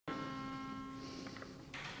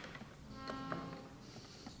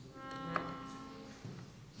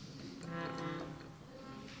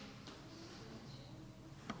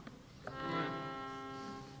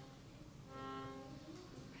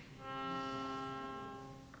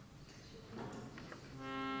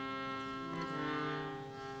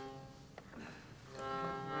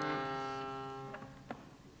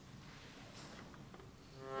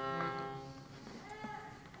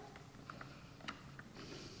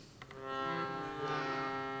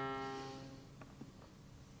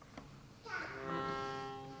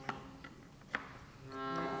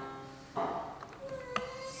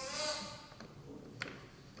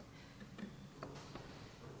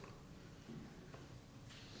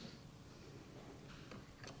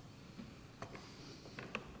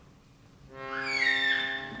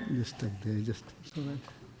just take there, just so that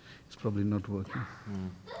it's probably not working.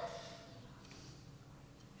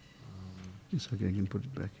 It's okay, I can put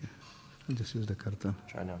it back here. I'll just use the kartal.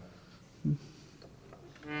 Try now.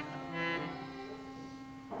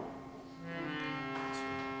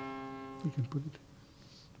 You can put it.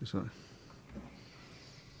 It's all right.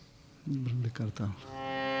 Bring the kartal.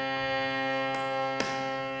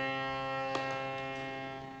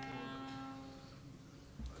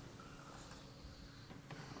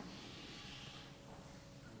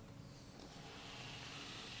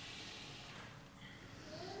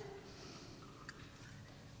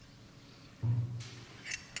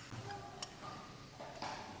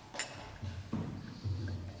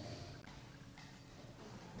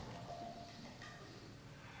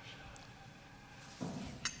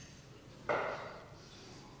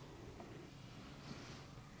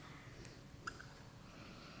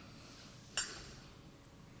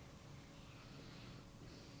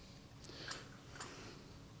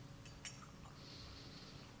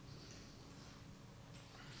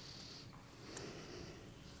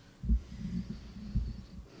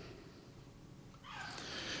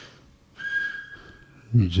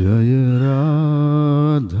 जय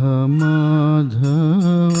राधा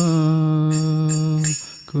माधव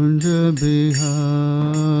कुंज बिहारी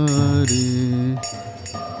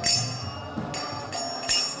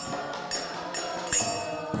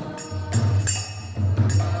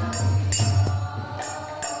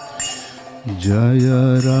जय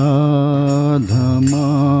राधा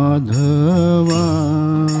माधव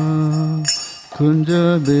कुंज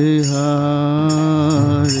बिहारी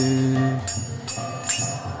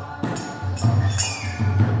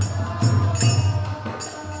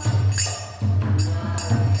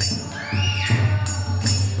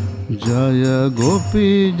जय गोपी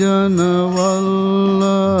जन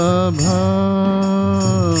वल्लभ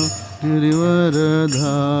गिरिवरधारी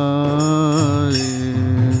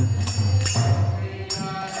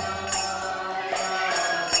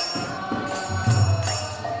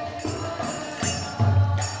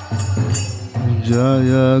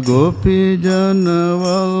जय गोपी जन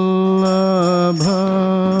वल्लभ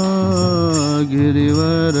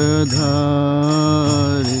गिरिवरधारी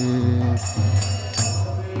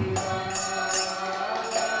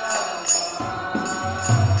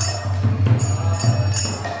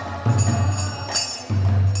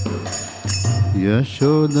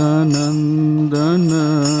यशोदानंदन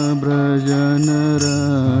ब्रजन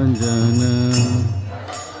रंजन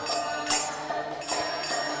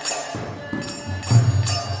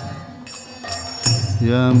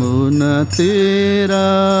यमुना तीरा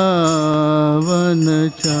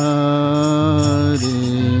वनचारी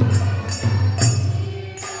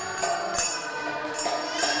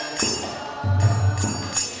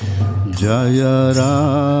जय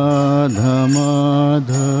राधा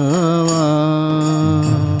माधवा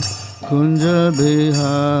कुंज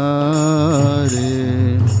बिहारी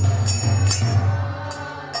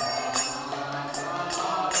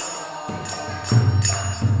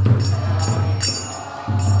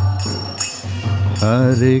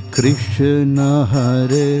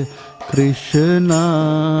हरे कृष्ण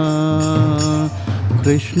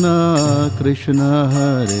कृष्ण कृष्ण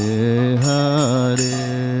हरे हरे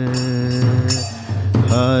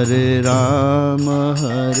हरे राम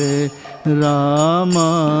राम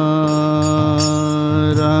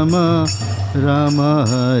राम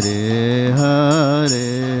हरे हरे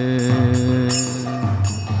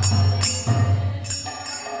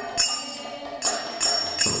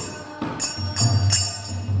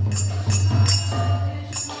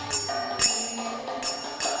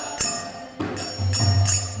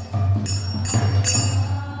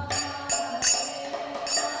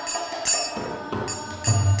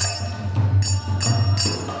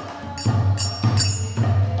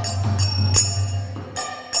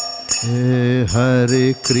हरे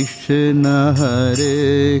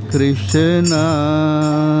कृष्ण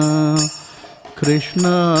कृष्ण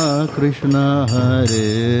कृष्ण हरे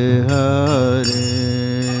हरे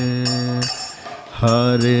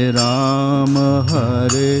हरे राम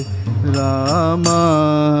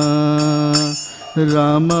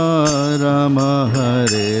राम राम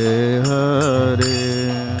हरे हरे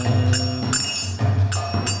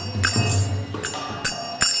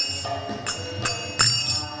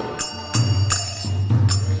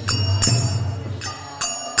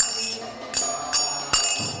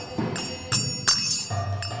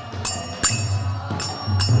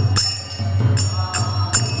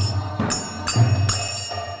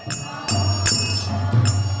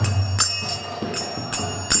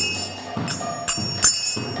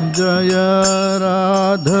जय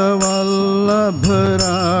राधा वल्लभ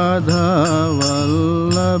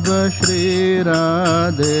वल्लभ श्री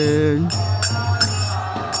राधे।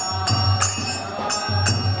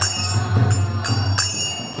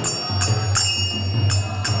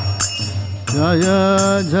 जय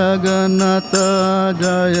जगन्नाथ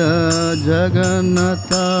जय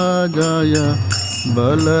जगन्नाथ जय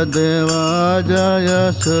बलदेवा जय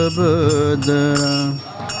सुभद्रा।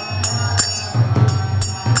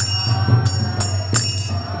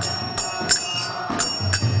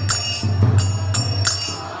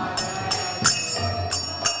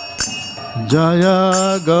 जय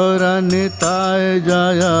गौरनिताय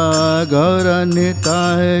जय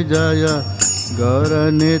गौरनिताय जय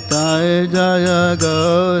गौरनिताय जय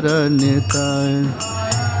गौरनिताय।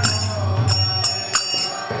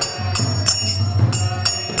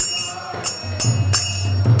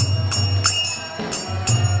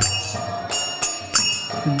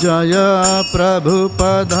 जय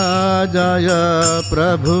प्रभुपदा जय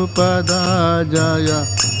प्रभुपदा जय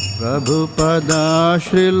प्रभुपदा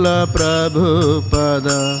श्रील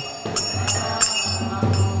प्रभुपदा।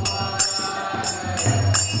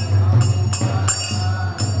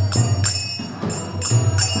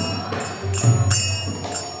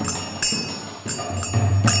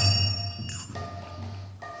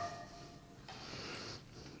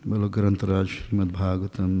 बोलो ग्रंथराज श्रीमद्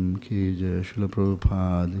भागवतम की जय, श्रील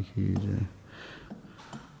प्रभुपाद की जय।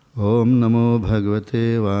 ओम नमो भगवते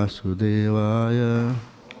वासुदेवाय।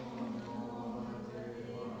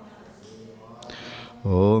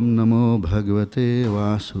 ओम नमो भगवते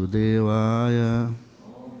वासुदेवाय।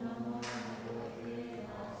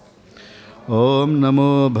 ओम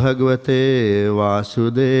नमो भगवते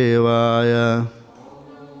वासुदेवाय।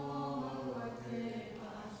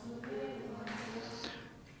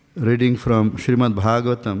 Reading from Srimad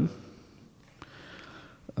Bhagavatam,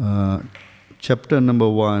 chapter number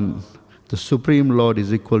 1, the Supreme Lord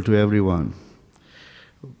is equal to everyone.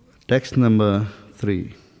 Text number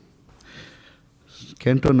 3.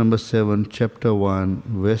 Canto number 7, chapter 1,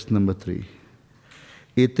 verse number 3.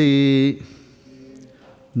 Iti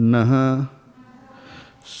naha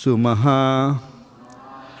sumaha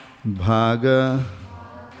bhaga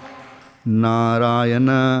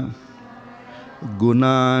narayana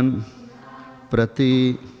गुणान प्रति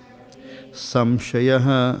संशयः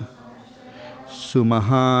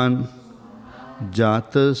सुमहान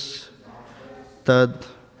जातस् तद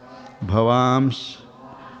भवांस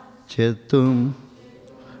चेतुम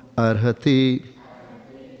अर्हति।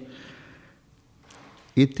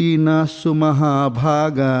 इति न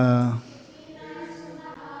सुमहाभागा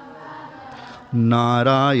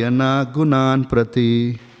नारायण गुणान प्रति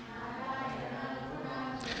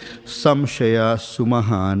संशया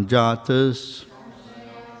सुमहान जातस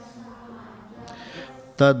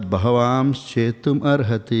तद्भवांस चेतुम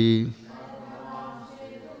अर्हति।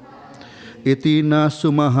 इति न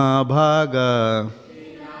सुमहाभागा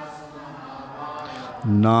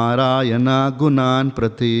नारायण गुणान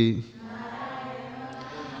प्रति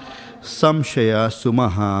संशया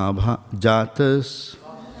सुमहाजातस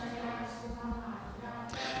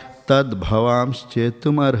तद्भवांस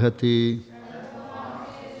चेतुम अर्हति।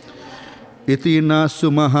 इति न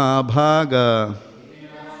सुमहाभागा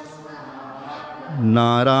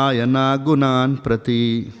नारायण गुणान प्रति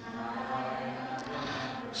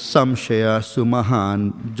संशया सुमहान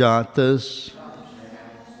जातस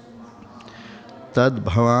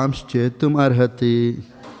तद्भवांस चेतुम अर्हति।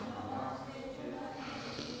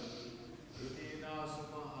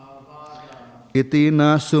 इति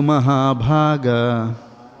न सुमहाभागा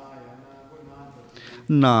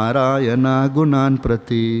नारायण गुणान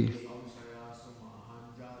प्रति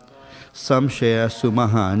संशय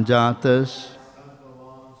सुमहान जातस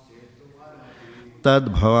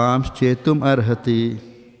तद्भवांस चेतुम अर्हति।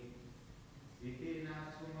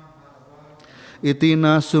 इति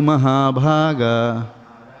न सुमहाभागा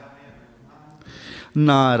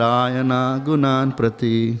नारायण गुणान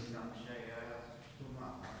प्रति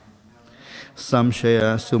संशय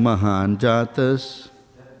सुमहान जातस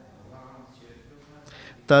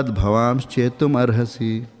तद्भवांस चेतुम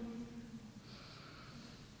अर्हसि।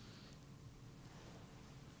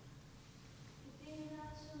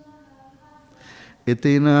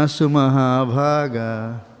 इति न सुमहाभागा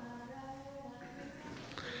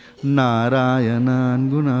नारायणान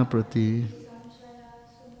गुणा प्रति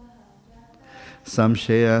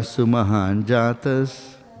संशया सुमहान जातस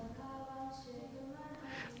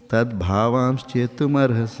तद्भावांस चेतुम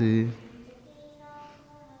अर्हसि।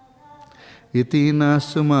 इति न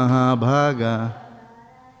सुमहाभागा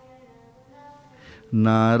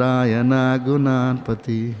नारायण गुणान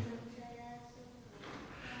प्रति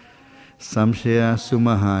संशया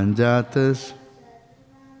सुमहान जातस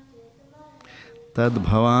tad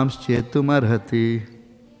bhavamschetum arhati.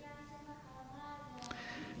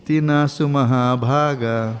 Tinasu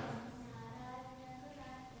mahabhaga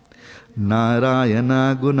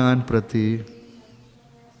narayana gunan prati.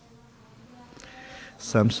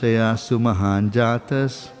 Samsayasu mahan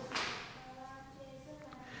jatas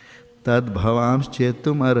tad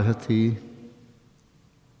bhavamschetum arhati.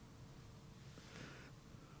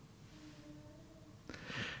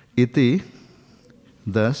 Iti,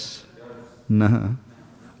 thus, nah,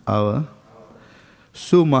 our,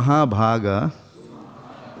 Sumahabhaga,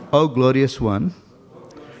 O glorious one,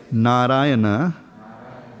 Narayana,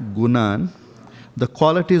 Gunan, the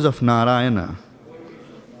qualities of Narayana,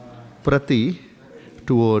 Prati,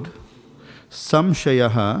 toward,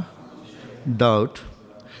 Samshayaha, doubt,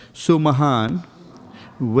 Sumahan,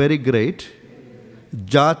 very great,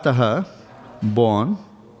 Jataha, born,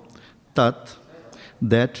 Tat,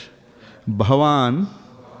 that, Bhavan,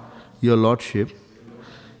 your lordship,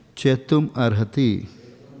 Chetum arhati,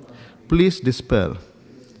 please dispel.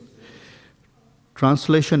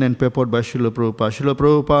 Translation and purport by Srila Prabhupada. Srila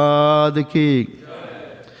Prabhupada ki.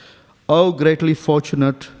 O greatly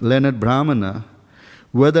fortunate learned Brahmana,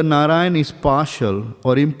 whether Narayan is partial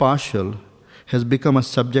or impartial has become a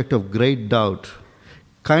subject of great doubt.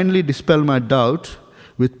 Kindly dispel my doubt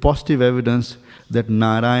with positive evidence that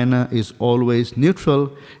Narayana is always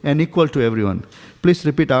neutral and equal to everyone. Please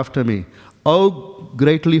repeat after me. O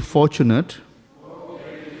greatly fortunate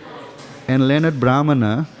and learned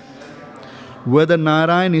Brahmana, whether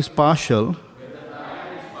Narayana is partial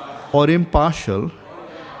or impartial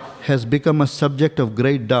has become a subject of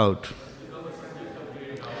great doubt.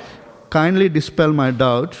 Kindly dispel my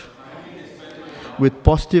doubt with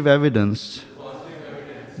positive evidence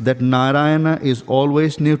that Narayana is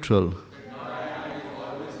always neutral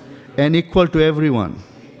and equal to everyone.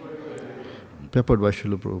 Purport by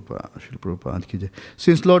Srila Prabhupada ki jai.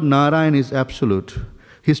 Since Lord Narayan is absolute,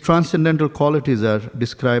 his transcendental qualities are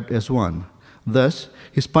described as one. Thus,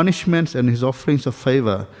 his punishments and his offerings of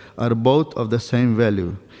favor are both of the same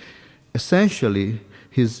value. Essentially,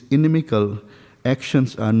 his inimical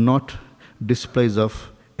actions are not displays of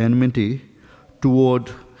enmity toward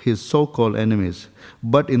his so-called enemies,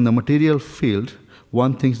 but in the material field,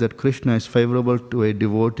 one thinks that Krishna is favorable to a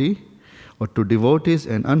devotee or to devotees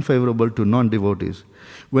and unfavorable to non-devotees.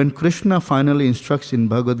 When Krishna finally instructs in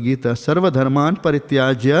Bhagavad Gita, Sarva dharman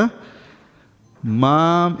parityajya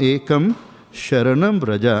mam ekam sharanam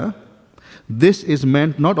vraja, this is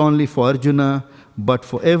meant not only for Arjuna, but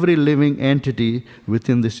for every living entity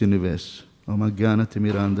within this universe. Om ajnana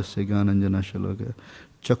timirandasya jnananjana shalaka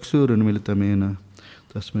chaksurunmilitamena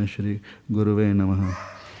tasmai shri guruve namaha.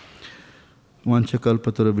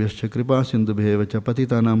 Vanchakalpatarubhyascha kripa sindhubheva cha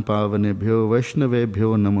patitanam pavanebhyo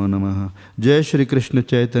vaishnavebhyo namo namaha. Jai Shri Krishna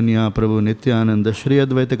Chaitanya Prabhu Nityananda Shri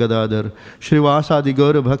Advaita Gadadhar Shri Vasadi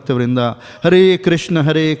Gaura Bhakta Vrinda. Hare Krishna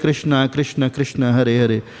Krishna Krishna Hare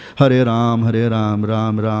Hare Hare Ram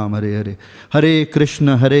Ram Ram Hare Hare. Hare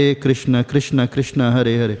Krishna Krishna Krishna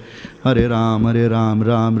Hare Hare Hare Ram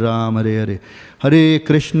Ram Ram Hare Hare. Hare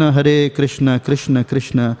Krishna Krishna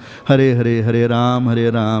Krishna Hare Hare Hare Ram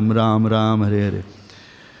Ram Ram Hare Hare.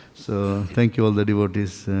 So thank you all the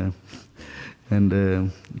devotees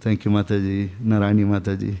and thank you Mataji, Narayani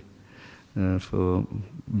Mataji for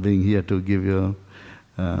being here to give your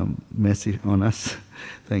message on us.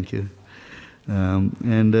 Thank you.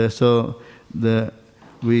 So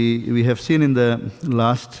we have seen in the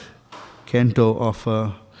last canto of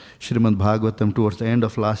Srimad Bhagavatam, towards the end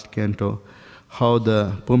of last canto, how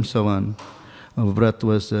the Pumsavan Vrat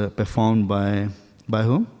was performed by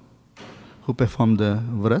whom? Who performed the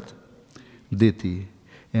Vrat? Diti.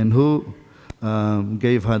 And who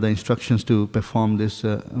gave her the instructions to perform this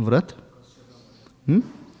Vrat?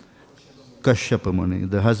 Kashyapa Muni.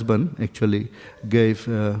 The husband actually gave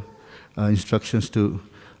instructions to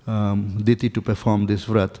Diti to perform this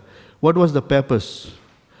Vrat. What was the purpose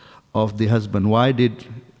of the husband? Why did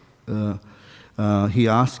he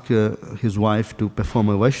asked his wife to perform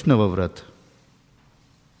a Vaishnava Vrat?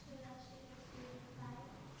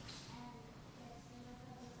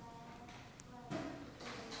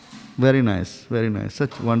 Very nice, very nice.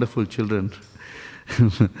 Such wonderful children.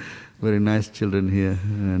 Very nice children here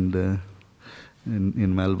and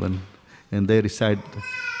in Melbourne. And they recite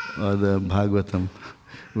the Bhagavatam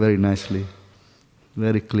very nicely,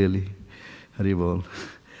 very clearly. Hari Bol.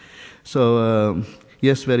 So,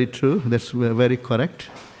 yes, very true. That's very correct.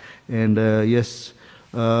 And yes,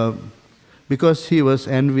 because he was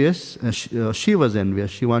envious, she was envious.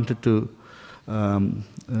 She wanted to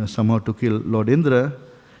somehow to kill Lord Indra,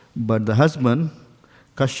 but the husband,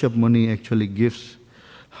 Kashyap Muni, actually gives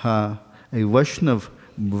her a Vaishnav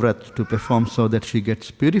vrat to perform so that she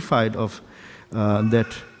gets purified of that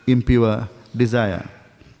impure desire.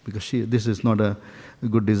 Because this is not a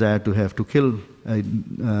good desire to have, to kill a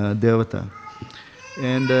devata.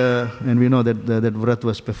 And we know that that vrat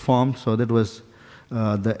was performed, so that was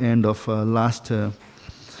the end of last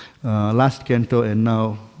canto, and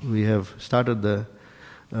now we have started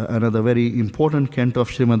another very important canto of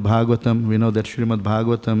Srimad Bhagavatam. We know that Srimad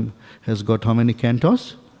Bhagavatam has got how many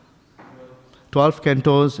cantos? 12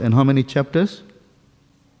 cantos, and how many chapters?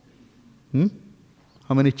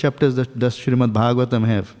 How many chapters does Srimad Bhagavatam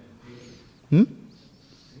have?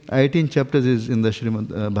 18 chapters is in the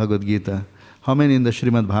Srimad Bhagavad Gita. How many in the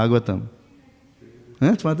Srimad Bhagavatam?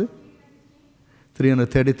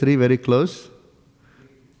 333, very close.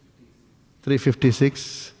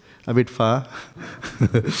 356, a bit far.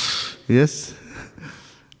 Yes?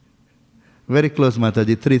 Very close,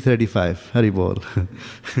 Mataji, 335, Haribol.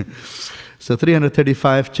 So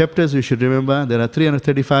 335 chapters, we should remember. There are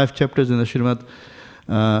 335 chapters in the Srimad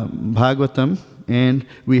Bhagavatam, and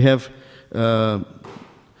we have,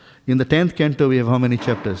 in the 10th canto, we have how many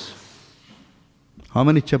chapters? How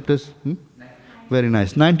many chapters? Very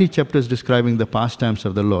nice. 90 chapters describing the pastimes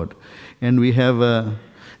of the Lord. And we have,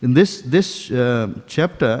 in this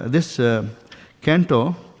chapter, this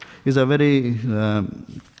canto is a very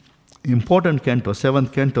important canto,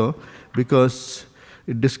 7th canto, because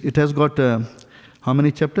it has got how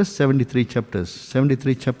many chapters? 73 chapters.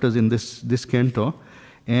 73 chapters in this canto.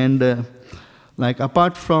 And like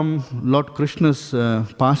apart from Lord Krishna's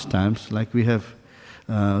pastimes, like we have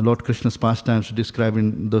Lord Krishna's pastimes described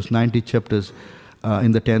in those 90 chapters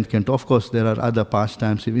in the 10th canto. Of course, there are other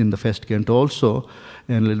pastimes in the first canto also,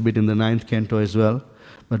 and a little bit in the 9th canto as well.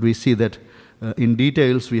 But we see that in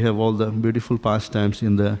details we have all the beautiful pastimes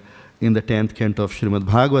in the 10th canto of Srimad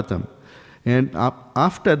Bhagavatam. And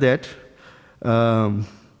after that,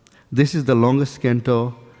 this is the longest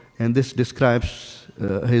canto, and this describes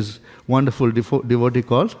his wonderful devotee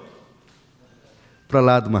called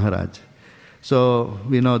Prahlad Maharaj. So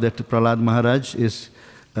we know that Prahlad Maharaj is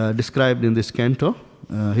described in this canto,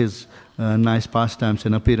 his nice pastimes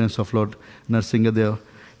and appearance of Lord Nrsingadev.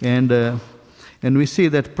 And we see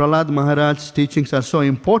that Prahlad Maharaj's teachings are so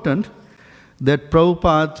important that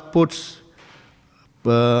Prabhupada puts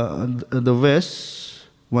the verse,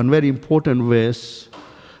 one very important verse,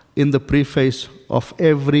 in the preface of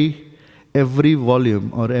every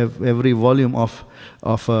volume, or every volume of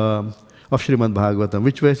Srimad Bhagavatam.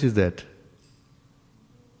 Which verse is that?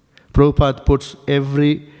 Prabhupada puts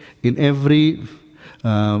in every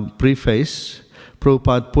preface,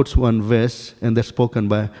 Prabhupada puts one verse, and that's spoken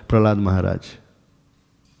by Prahlad Maharaj.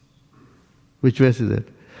 Which verse is that?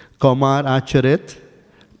 Kaumar acharet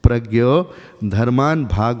pragyo dharman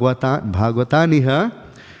bhagvataniha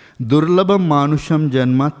durlabam manusham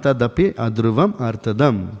janma tadapi adruvam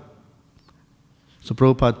artadam. So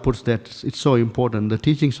Prabhupada puts that, it's so important, the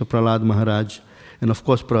teachings of Prahlad Maharaj, and of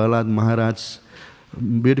course Prahlad Maharaj's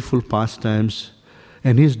beautiful pastimes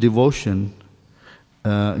and his devotion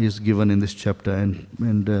is given in this chapter, and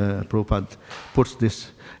Prabhupada puts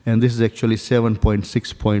this, and this is actually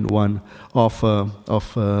 7.6.1 of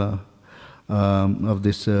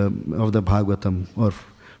the Bhagavatam, or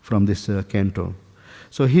from this canto.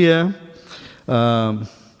 So here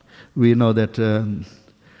we know that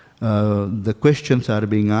the questions are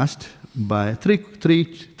being asked by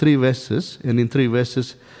three verses, and in 3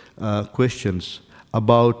 verses questions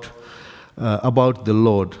about the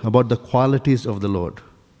Lord, about the qualities of the Lord.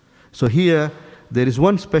 So here there is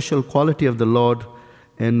one special quality of the Lord,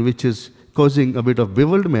 and which is causing a bit of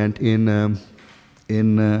bewilderment in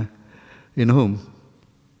whom?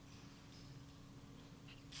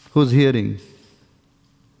 Who's hearing?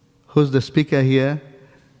 Who's the speaker here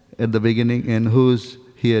at the beginning, and who's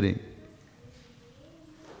hearing?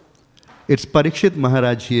 It's Parikshit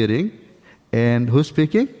Maharaj hearing, and who's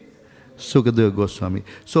speaking? Sukadeva Goswami.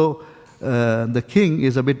 So the king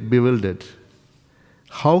is a bit bewildered.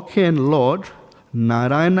 How can Lord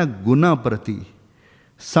Narayana Guna Prati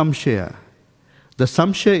Samshaya? The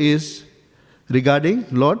Samshaya is regarding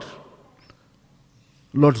Lord's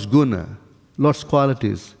guna, Lord's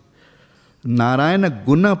qualities. Narayana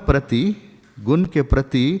Guna Prati, Gun ke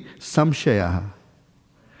Prati Samshaya.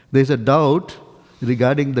 There is a doubt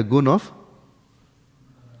regarding the gun of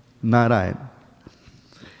Narayan.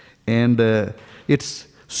 And it's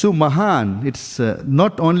Sumahan, it's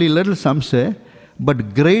not only little samshaya,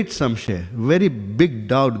 but great samshaya, very big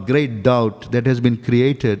doubt, great doubt that has been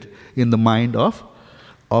created in the mind of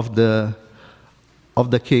the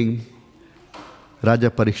king, Raja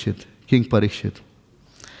Parikshit, King Parikshit.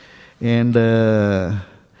 And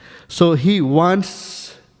So he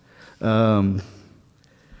wants Sukadeva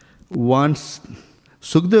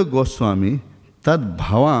Goswami, tad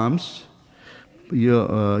bhavams,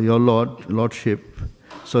 your lordship.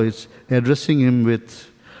 So it's addressing him with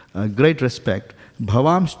great respect.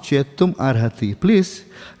 Bhavams chetum arhati. Please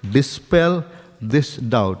dispel this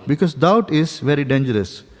doubt, because doubt is very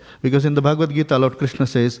dangerous. Because in the Bhagavad Gita, Lord Krishna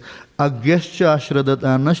says, Agyascha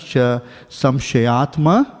ashradanascha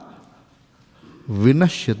samshayatma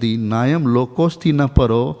vinashyati nayam lokosti na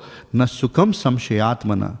paro na sukham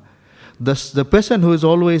samshayatmana. Thus, the person who is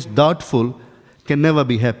always doubtful can never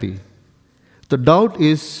be happy. The doubt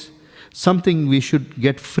is something we should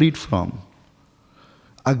get freed from.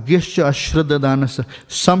 Agyascha ashradanascha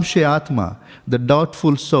samshayatma. The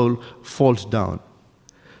doubtful soul falls down.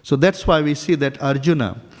 So that's why we see that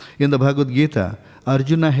Arjuna, in the Bhagavad Gita,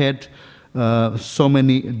 Arjuna had so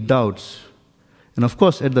many doubts. And of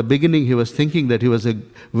course, at the beginning, he was thinking that he was a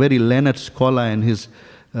very learned scholar and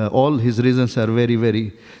all his reasons are very,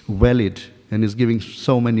 very valid. And he's giving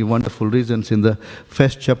so many wonderful reasons in the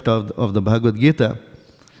first chapter of the Bhagavad Gita.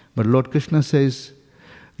 But Lord Krishna says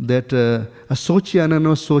that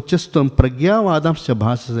asocyanano sochastam pragyavadamsya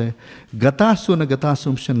bhasase gatasuna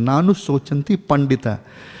gatasumsha nanu sochanti pandita.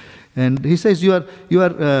 And he says you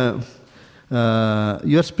are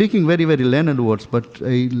speaking very, very learned words, but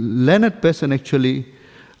a learned person actually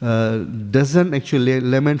doesn't actually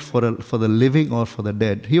lament for the living or for the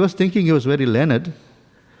dead. He was thinking he was very learned,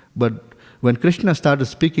 but when Krishna started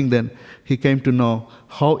speaking, then he came to know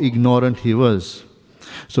how ignorant he was.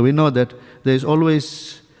 So we know that there is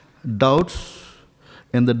always doubts,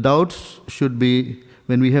 and the doubts should be,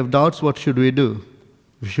 when we have doubts, what should we do?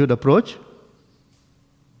 We should approach?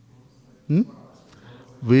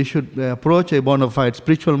 We should approach a bona fide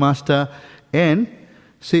spiritual master and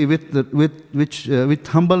see with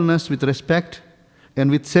humbleness, with respect, and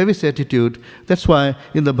with service attitude. That's why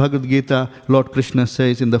in the Bhagavad Gita, Lord Krishna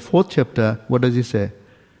says in the 4th chapter, what does he say?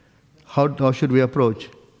 How should we approach?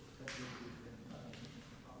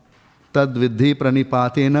 Tad vidhi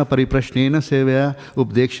pranipatena pariprashnena sevaya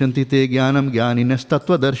updekshanti te jnanam jnaninas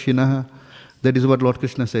tattvadarshinaha. That is what Lord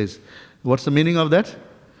Krishna says. What's the meaning of that?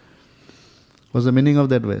 What's the meaning of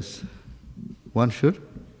that verse? One should?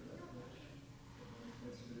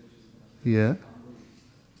 Yeah.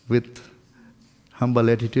 With humble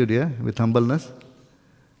attitude, yeah? With humbleness,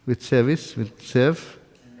 with service, with serve,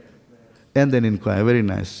 and then inquire. Very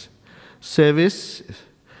nice. Service,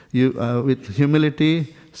 with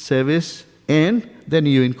humility, service, and then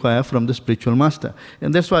you inquire from the spiritual master.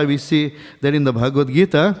 And that's why we see that in the Bhagavad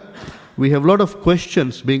Gita, we have a lot of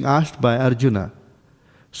questions being asked by Arjuna.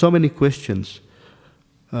 So many questions.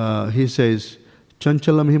 He says,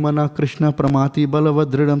 Chanchalam himana Krishna pramati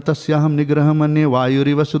balavadridam tasyaham nigraham anye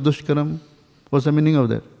vayuriva sudushkaram. What's the meaning of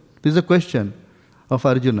that? This is a question of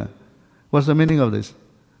Arjuna. What's the meaning of this?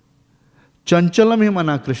 Chanchalam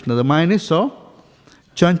himana Krishna. The mind is so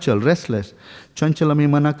chanchal, restless. Chanchalam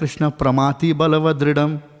himana Krishna pramati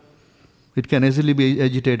balavadridam. It can easily be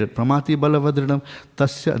agitated. Pramati balavadridam.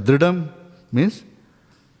 Tasya dridam means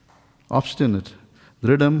obstinate.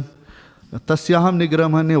 Dridam. Tasyaham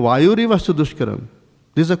nigramhane vayuriva sudushkaram.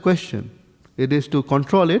 This is a question. It is to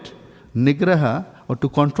control it. Nigraha, or to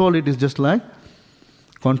control it, is just like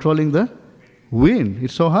controlling the wind.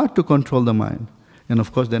 It's so hard to control the mind. And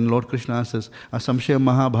of course, then Lord Krishna answers, Asamshaya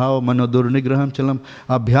mahabhava manodur nigraham chalam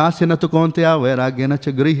abhyasena tu konteya vairagyena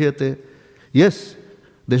cha grihyate. Yes,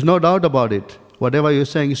 there's no doubt about it. Whatever you're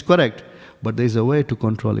saying is correct. But there is a way to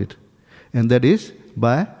control it. And that is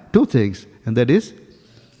by two things. And that is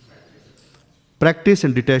practice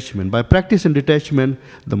and detachment. By practice and detachment,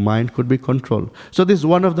 the mind could be controlled. So this is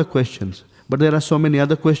one of the questions. But there are so many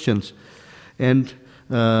other questions. And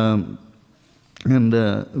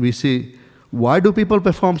we see, why do people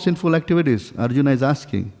perform sinful activities? Arjuna is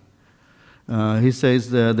asking. He says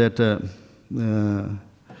that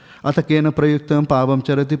Atakena prayuktam pavam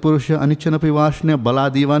charati purusha anichanapi vashnya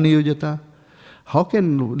baladivani yujata. How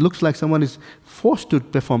can, looks like someone is forced to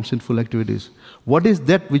perform sinful activities. What is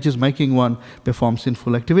that which is making one perform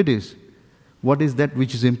sinful activities? What is that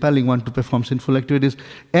which is impelling one to perform sinful activities?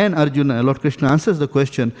 And Arjuna, Lord Krishna answers the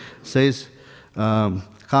question, says,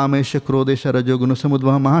 Kamesha krodesha rajoguna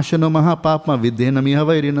samudvaha mahashano mahapapma vidyena miha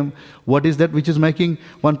vairinam. What is that which is making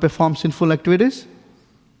one perform sinful activities?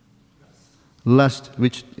 Lust,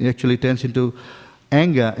 which actually turns into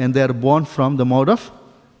anger, and they are born from the mode of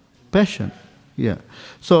passion. Yeah.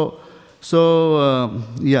 So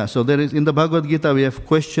there is, in the Bhagavad Gita, we have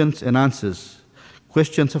questions and answers.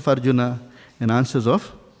 Questions of Arjuna and answers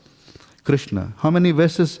of Krishna. How many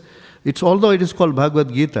verses? Although it is called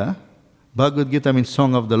Bhagavad Gita, Bhagavad Gita means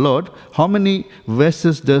Song of the Lord. How many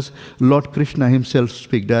verses does Lord Krishna himself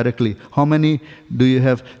speak directly? How many do you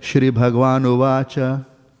have? Shri Bhagavan Uvacha.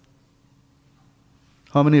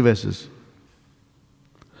 How many verses?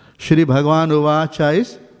 Shri Bhagavan Uvacha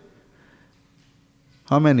is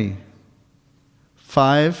how many?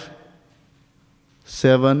 5,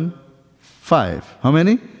 7, 5. How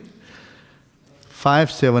many?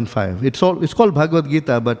 5, 7, 5. It's called Bhagavad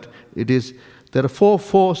Gita, but there are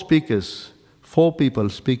four speakers, 4 people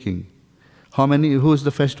speaking. How many? Who is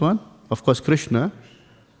the first one? Of course, Krishna.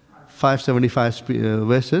 575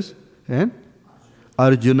 verses. And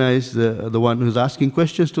Arjuna is the one who is asking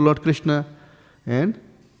questions to Lord Krishna. And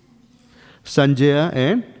Sanjaya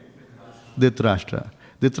and Dhritarashtra.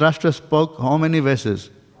 Dhritarashtra spoke how many verses?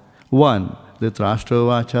 1. Dhritarashtra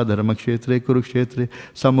vacha dharmakshetre kurukshetre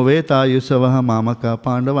samveta yusavaha mamaka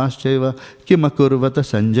pandavascheva kimakurvata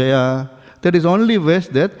Sanjaya. That is only verse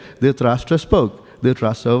that Dhritarashtra spoke.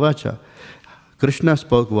 Dhritarashtra vacha. Krishna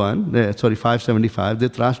spoke 575.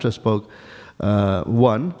 Dhritarashtra spoke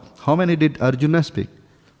 1. How many did Arjuna speak?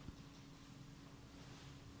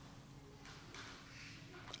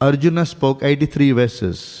 Arjuna spoke 83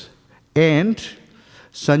 verses. And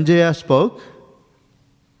Sanjaya spoke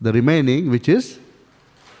the remaining, which is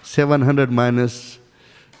 700 minus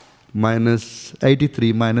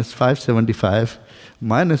 83 minus 575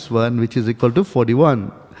 minus 1, which is equal to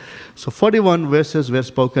 41. So 41 verses were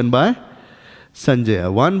spoken by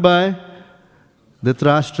Sanjaya. 1 by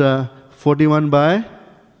Dhritarashtra, 41 by,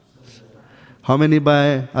 how many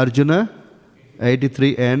by Arjuna?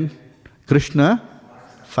 83, and Krishna,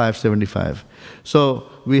 575. So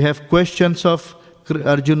we have questions of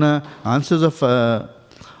Arjuna, answers of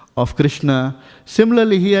Krishna.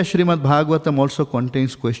 Similarly, here Srimad Bhagavatam also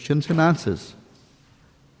contains questions and answers.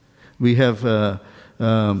 We have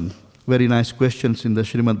very nice questions in the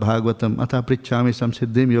Srimad Bhagavatam. Atha prichhami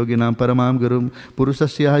samsiddhim yoginam paramam gurum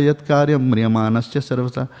purusasya yat karyam mriyamanasya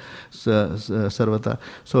sarvata.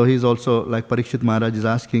 So he is also, like Parikshit Maharaj is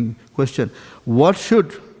asking question, what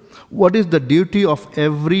is the duty of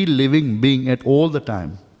every living being at all the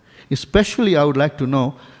time? Especially I would like to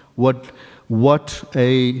know what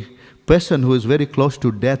a person who is very close to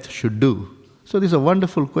death should do. So this is a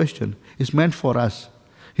wonderful question. It's meant for us.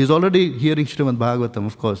 He's already hearing Srimad Bhagavatam,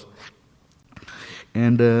 of course.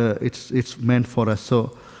 And it's meant for us.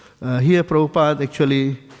 So here Prabhupada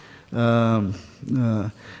actually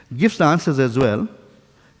gives the answers as well.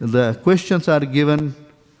 The questions are given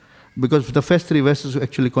because the first 3 verses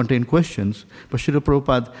actually contain questions, but Srila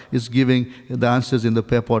Prabhupada is giving the answers in the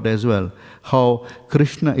purport as well. How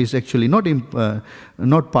Krishna is actually not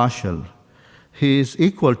partial. He is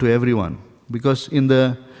equal to everyone. Because in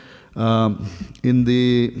the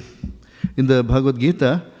Bhagavad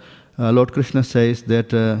Gita, Lord Krishna says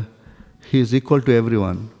that he is equal to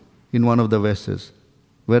everyone in one of the verses.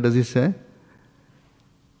 Where does he say?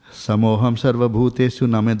 Samoham sarva bhutesu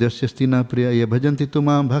namedasyasti na priya ye bhajanti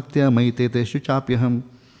tumam bhaktya mahiteteshu chapyaham.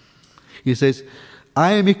 He says,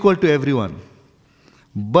 I am equal to everyone.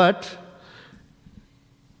 But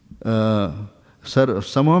samoham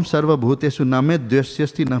sarva bhutesu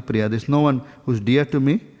namedasyasti na priya. There is no one who is dear to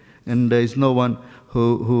me, and there is no one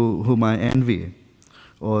whom I envy,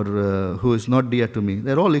 or who is not dear to me.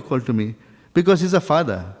 They are all equal to me because he is a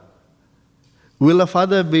father. Will a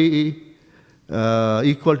father be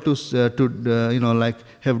equal to like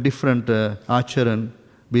have different acharan,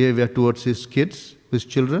 behavior towards his kids, his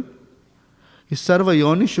children? Sarva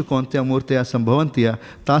yonishu kontya murtya sambhavantiya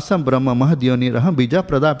tasam brahma mahadyoni raham bija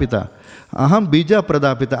pradapita. Aham bija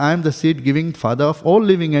pradapita. I am the seed giving father of all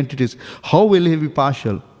living entities. How will he be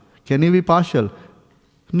partial? Can he be partial?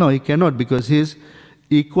 No, he cannot, because he is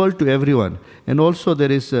equal to everyone. And also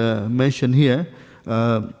there is mention here,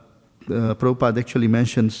 Prabhupada actually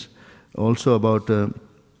mentions also about the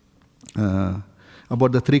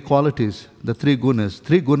 3 qualities, the 3 gunas.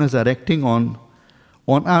 3 gunas are acting on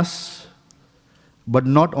us, but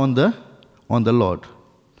not on the Lord.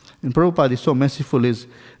 And Prabhupada is so merciful, he's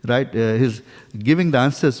giving the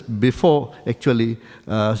answers before actually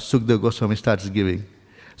Sukadeva Goswami starts giving.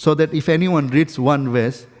 So that if anyone reads one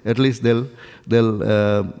verse, at least they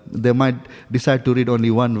might decide to read only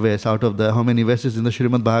one verse out of the how many verses in the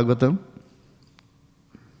Srimad Bhagavatam?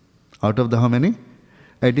 Out of the how many?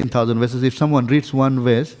 18,000 verses. If someone reads one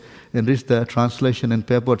verse and reads the translation and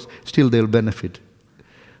purports, still they will benefit.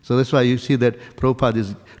 So that's why you see that Prabhupada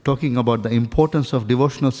is talking about the importance of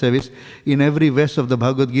devotional service in every verse of the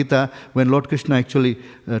Bhagavad Gita. When Lord Krishna actually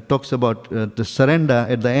talks about the surrender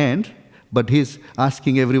at the end, But he's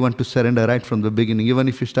asking everyone to surrender right from the beginning. Even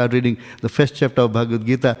if you start reading the first chapter of Bhagavad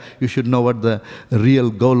Gita, you should know what the real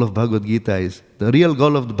goal of Bhagavad Gita is. The real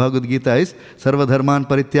goal of the Bhagavad Gita is Sarva Dharman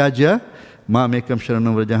Parityajya Mam Ekam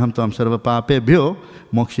Sharanam Vrajaham Tvam Sarva Papebhyo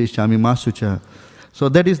Mokshishami Masucha. So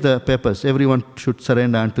that is the purpose. Everyone should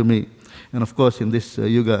surrender unto me. And of course, in this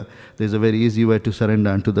yuga, there is a very easy way to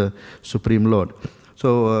surrender unto the Supreme Lord.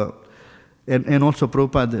 So, and also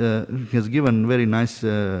Prabhupada has given very nice,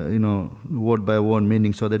 word by word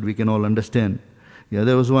meaning so that we can all understand. Yeah,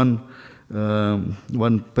 there was one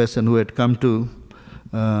person who had come to.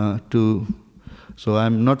 So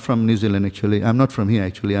I'm not from New Zealand actually. I'm not from here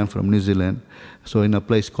actually. I'm from New Zealand. So in a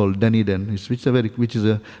place called Dunedin, which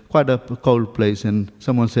is quite a cold place. And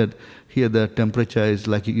someone said here the temperature is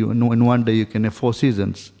like in one day you can have 4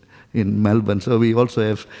 seasons in Melbourne. So we also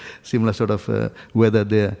have similar sort of weather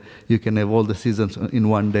there. You can have all the seasons in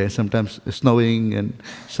one day. Sometimes snowing and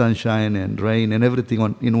sunshine and rain and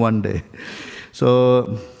everything in one day.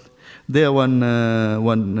 So there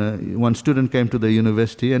one student came to the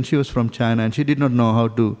university and she was from China and she did not know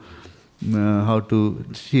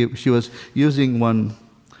she was using one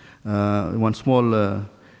small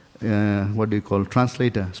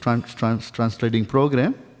translator, translating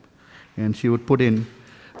program, and she would put in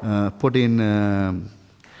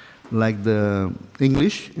like the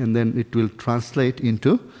English, and then it will translate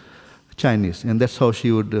into Chinese, and that's how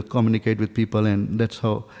she would communicate with people, and that's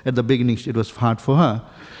how at the beginning it was hard for her.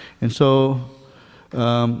 And so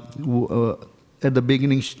at the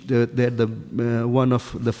beginning, one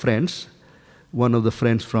of the friends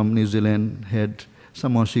from New Zealand had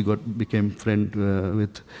somehow became friend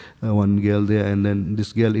with one girl there, and then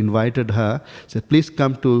this girl invited her, said, "Please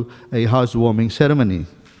come to a housewarming ceremony."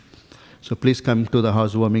 So please come to the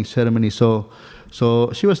housewarming ceremony. So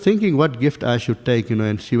she was thinking what gift I should take,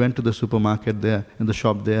 and she went to the supermarket there, in the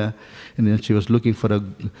shop there, and then she was looking for a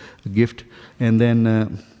gift, and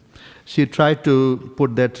then she tried to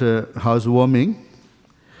put that housewarming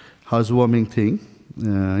thing,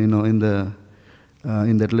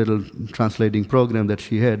 in that little translating program that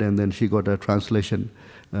she had, and then she got a translation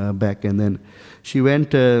back, and then she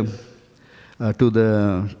went to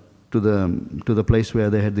the place where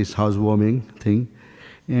they had this housewarming thing,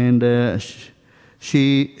 and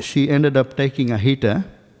she ended up taking a heater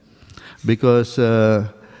because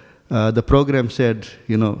the program said,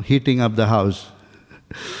 heating up the house.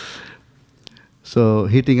 So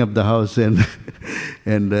heating up the house, and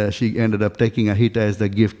she ended up taking a heater as the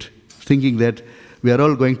gift, thinking that we are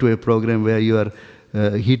all going to a program where you are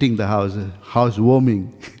heating the house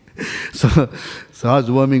warming. So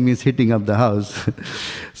housewarming means heating up the house.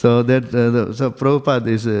 So Prabhupada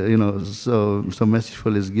is, so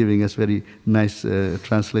merciful, is giving us very nice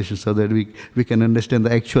translation so that we can understand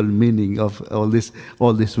the actual meaning of all these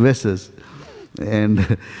verses.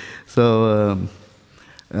 And so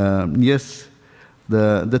yes.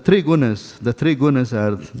 The three gunas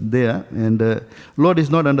are there, and Lord is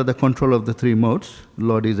not under the control of the 3 modes.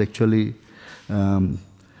 Lord is actually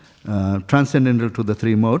transcendental to the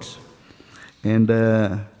 3 modes, and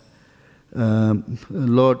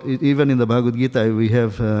Lord, even in the Bhagavad Gita, we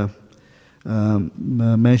have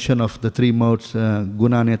mention of the 3 modes: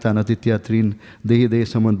 gunaneta natitya trin dehi dehi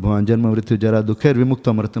samad janma mrityu jara dukher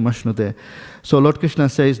vimukta amritam. So Lord Krishna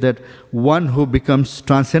says that one who becomes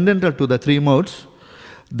transcendental to the 3 modes,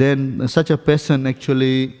 then such a person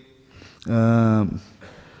actually janma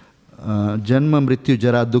mrityu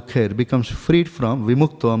jara dukher becomes freed from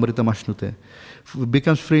vimukto amritam ashnute,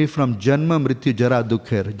 becomes free from janma mrityu jara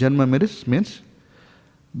dukher. Janma means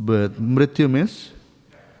birth, mrityu means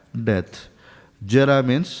death, jara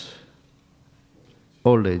means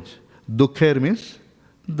old age, dukher means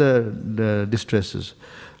the distresses.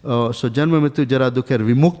 So janma mrityu jara dukher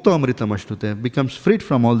vimukto amritam ashnute, becomes freed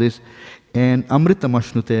from all this, and amritam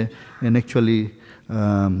ashnute, and actually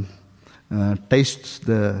tastes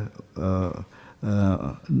the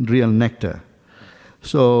real nectar.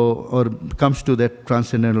 So, or comes to that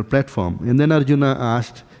transcendental platform. And then Arjuna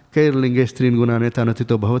asked, Kairlingesh trin gunaneta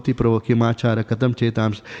natito bhavati pravokimachara katam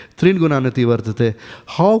chetams trin gunanati vartate.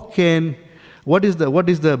 What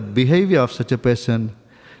is the behavior of such a person,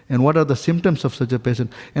 and what are the symptoms of such a person,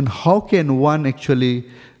 and how can one actually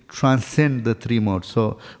transcend the 3 modes?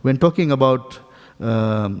 So when talking about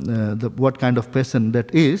what kind of person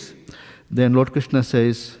that is, then Lord Krishna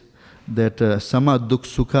says that sama duk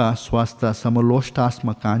sukha swasta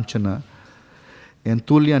samalostasma kanchana and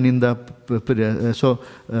tulya ninda. So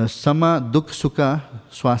sama duk sukha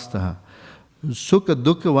swasta. Sukha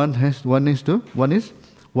dukha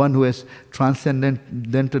one who has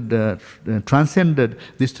transcended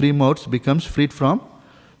these 3 modes, becomes freed from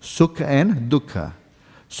Sukha and dukkha.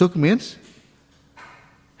 Sukha means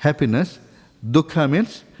happiness. Dukkha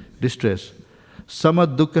means distress. Sama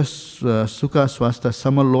dukkha sukha swastha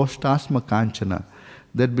sama loshtasma kanchana.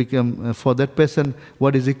 That become, for that person,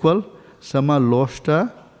 what is equal? Sama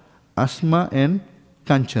loshta, asma and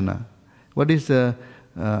kanchana. What is what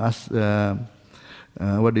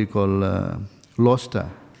do you call loshta?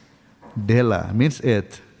 Dela means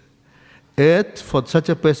earth. Earth, for such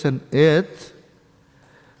a person, earth,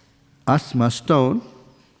 asma, stone,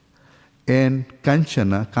 and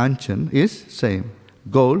kanchana, kanchan is same.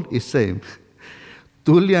 Gold is same.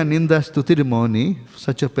 Tulya ninda stutirmoni,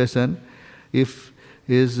 such a person, if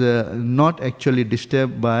is not actually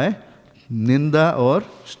disturbed by ninda or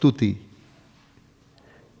stuti.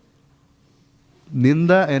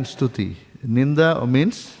 Ninda and stuti. Ninda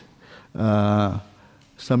means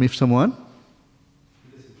if someone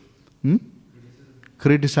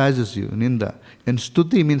criticizes you, ninda. And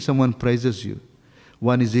stuti means someone praises you.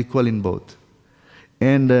 One is equal in both.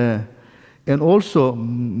 And also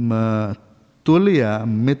tulya,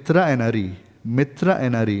 mitra and ari. Mitra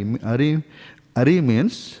and ari. Ari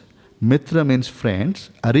means, mitra means friends,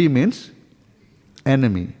 ari means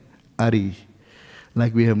enemy, ari.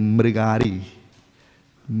 Like we have mrigari,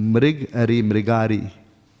 mrig, ari, mrigari,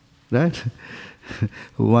 right?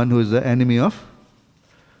 One who is the enemy of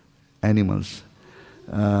animals.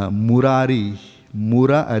 Murari,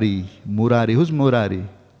 murari, murari. Who's Murari?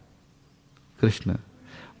 Krishna.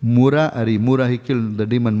 Murari, Mura, he killed the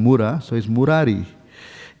demon Mura, so it's Murari.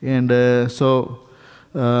 And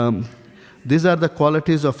these are the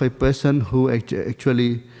qualities of a person who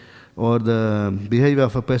actually, or the behavior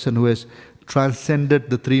of a person who has transcended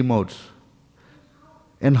the three modes.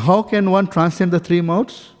 And how can one transcend the three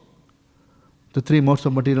modes? The three modes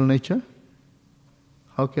of material nature?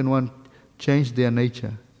 How can one change their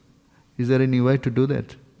nature? Is there any way to do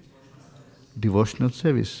that? Devotional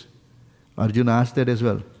service. Arjuna asked that as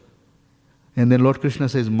well. And then Lord Krishna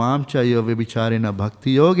says, Mam cha yo vibicharena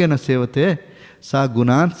bhakti yogena sevate sa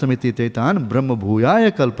gunan samiti taitan brahma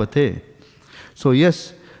bhuyaya kalpate. So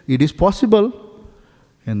yes, it is possible,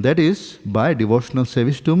 and that is by devotional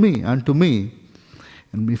service to me and to me.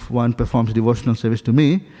 And if one performs devotional service to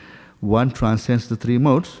me, one transcends the three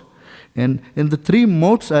modes. And the three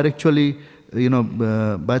modes are actually,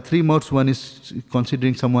 by three modes one is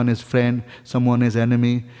considering someone as friend, someone as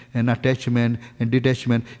enemy, and attachment and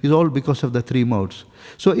detachment is all because of the three modes.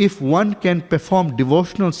 So if one can perform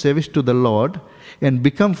devotional service to the Lord and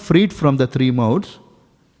become freed from the three modes,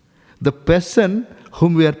 the person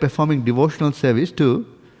whom we are performing devotional service to,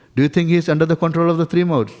 do you think he is under the control of the three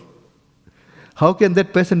modes? How can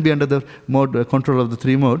that person be under the control of the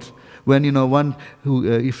three modes when one who,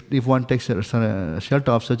 if one takes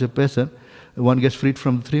shelter of such a person, one gets freed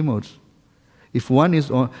from the three modes? If one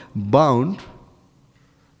is bound,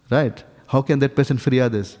 right, how can that person free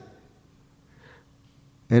others?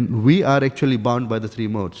 And we are actually bound by the three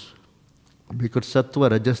modes. Because sattva,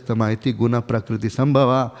 rajas, tama iti guna prakriti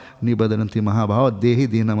sambhava nibadananti mahabhava dehi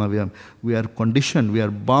dinamavyam. We are conditioned, we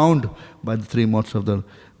are bound by the three modes of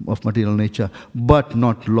material nature, but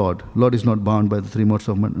not Lord. Lord is not bound by the three modes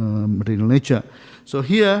of material nature. So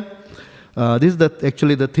here, this is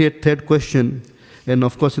actually the third question. And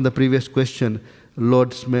of course in the previous question,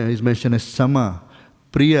 Lord is mentioned as Sama,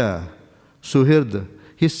 Priya, Suhirda.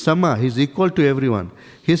 He's Sama, he's equal to everyone.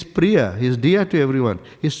 He's Priya, he's dear to everyone.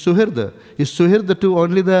 He's Suhirda. He's Suhirda to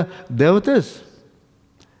only the Devatas.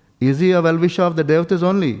 Is he a well-wisher of the Devatas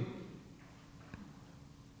only?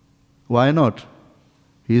 Why not?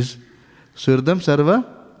 He's Suhridam Sarva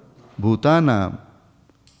Bhutanam.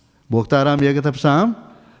 Bhoktaram Yagatapsam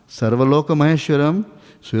Sarvaloka Maheshwaram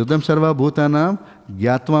Suhridam Sarva Bhutanam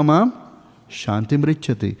Gyatva Shantim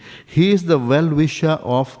Richati. He is the well-wisher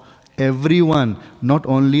of everyone, not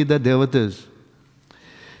only the Devatas.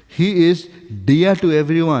 He is dear to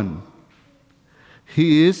everyone.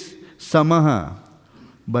 He is Samaha.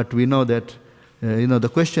 But we know that, the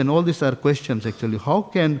question, all these are questions actually. How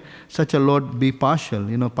can such a Lord be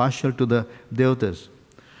partial, partial to the Devatas?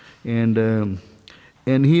 And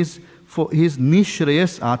he's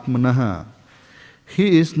Nishrayas Atmanaha.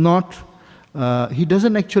 He is not, he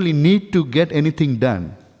doesn't actually need to get anything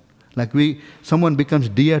done. Like someone becomes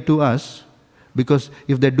dear to us because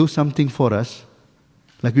if they do something for us,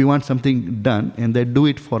 like we want something done and they do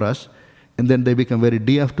it for us, and then they become very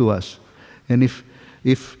dear to us. And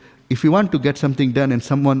if we want to get something done and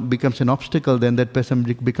someone becomes an obstacle, then that person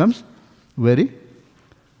becomes he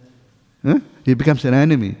becomes an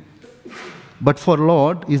enemy. But for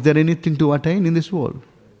Lord, is there anything to attain in this world?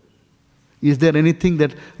 Is there anything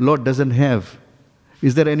that Lord doesn't have?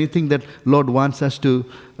 Is there anything that Lord wants us to,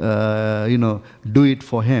 do it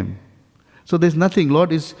for Him? So there's nothing.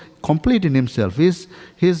 Lord is complete in Himself. He's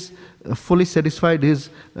fully satisfied. His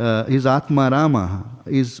Atma Rama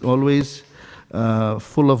is always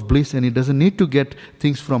full of bliss, and He doesn't need to get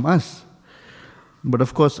things from us. But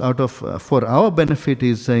of course, for our benefit, He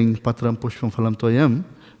is saying, Patram Pushpam Phalam Toyam,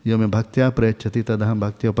 Yome Bhaktya Prechati Tadaham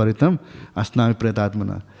Bhaktya Paritam Asnami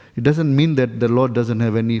Pretatmana. It doesn't mean that the Lord doesn't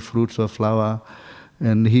have any fruits or flower,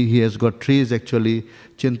 and He has got trees actually.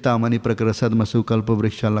 Chintamani Prakarasad Masu Kalpa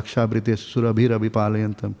Vriksha Lakshabrite Surabhira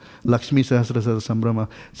Vipalayantam Lakshmi Sahasrasad Sambrama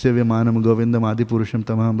Sevyamanam Govindam Adipurusham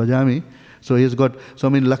Tamaham Bhajami. So he's got so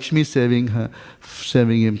many Lakshmis saving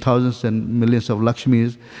him, thousands and millions of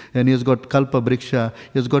Lakshmis, and he's got Kalpa Vriksha,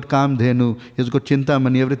 he's got Kamdhenu, he's got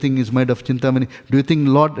Chintamani, everything is made of Chintamani. Do you think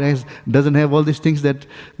Lord doesn't have all these things that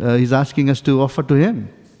He's asking us to offer to Him?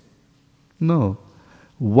 No.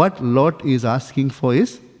 What Lord is asking for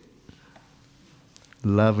is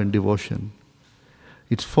love and devotion.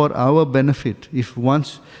 It's for our benefit. If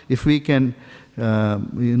we can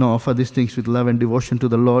offer these things with love and devotion to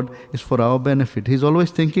the Lord, it's for our benefit. He's always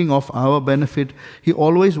thinking of our benefit. He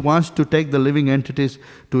always wants to take the living entities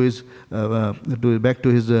to back to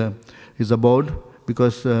his abode,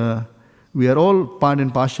 because we are all part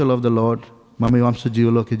and parcel of the Lord. Mamivamsa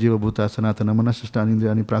Jivaloke Jiva Bhuta Sanatana Manasastani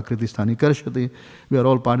Indriyani Prakriti Sthani Karshati. We are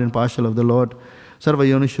all part and parcel of the Lord. Sarva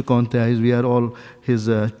Yonishu Kaunteya, we are all His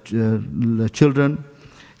children.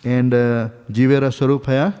 And Jivera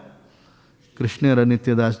Swarupaya, Krishna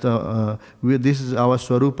Nityadas. This is our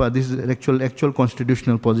Swarupa, this is actual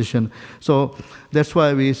constitutional position. So that's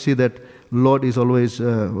why we see that Lord is always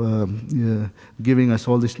giving us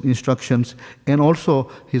all these instructions, and also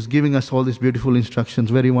He's giving us all these beautiful instructions,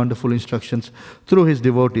 very wonderful instructions through His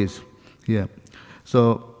devotees. Yeah.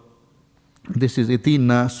 So this is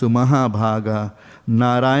Itina Sumaha Bhaga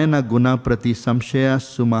Narayana Guna Prati Samshaya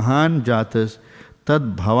Sumahan Jatas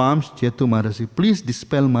Tad Bhavams Chetumarasi. Please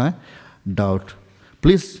dispel my doubt.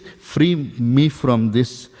 Please free me from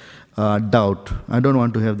this doubt. I don't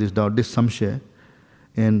want to have this doubt, this samshaya.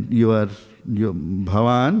 And your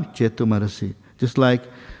Bhavan Chetumarasi. Just like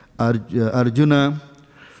Arjuna,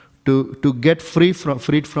 to get freed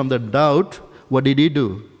from the doubt, what did he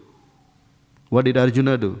do? What did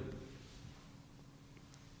Arjuna do?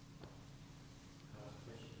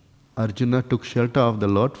 Arjuna took shelter of the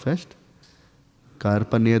Lord first.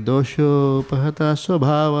 Karpanye dosho pahata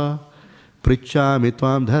swabhava prichami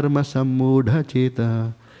tvam dharma sammudha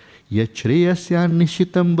cheta yachriyasya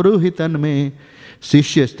nishitam bruhitan me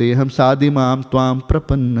Sishyaste ham sadimam tvam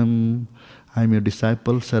prapannam. I am your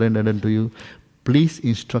disciple, surrendered unto you. Please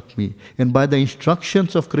instruct me. And by the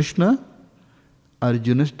instructions of Krishna,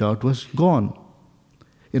 Arjuna's doubt was gone.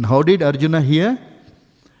 And how did Arjuna hear?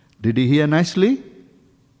 Did he hear nicely?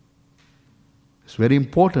 It's very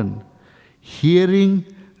important. Hearing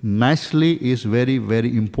nicely is very,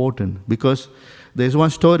 very important. Because there's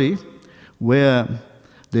one story where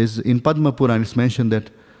in Padma Purana it's mentioned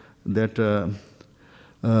that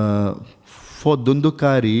for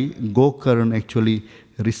Dundukari, Gokarna actually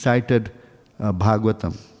recited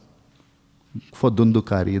Bhagavatam. For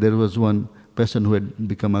Dundukari, there was one person who had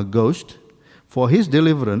become a ghost. For his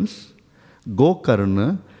deliverance,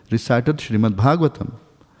 Gokarna recited Srimad Bhagavatam.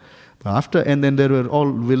 And then there were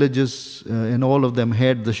all villages, and all of them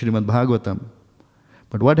had the Srimad Bhagavatam.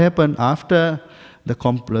 But what happened after the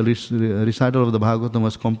recital of the Bhagavatam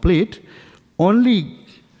was complete? Only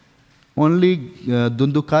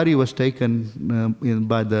Dundukari was taken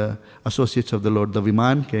by the associates of the Lord. The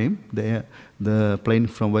Viman came, the plane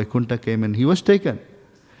from Vaikuntha came, and he was taken.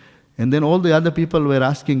 And then all the other people were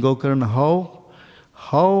asking Gokarna,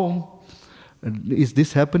 how is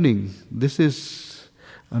this happening? This is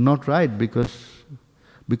not right, because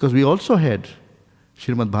we also had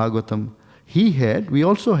Srimad Bhagavatam. He had, we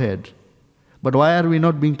also had. But why are we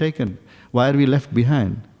not being taken? Why are we left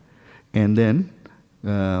behind? And then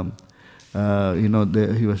they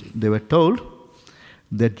were told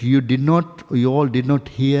that you all did not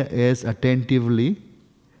hear as attentively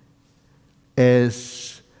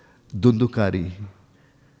as Dundukari.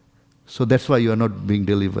 So that's why you are not being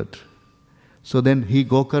delivered. So then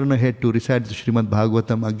Gokarna had to recite the Srimad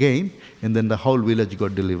Bhagavatam again, and then the whole village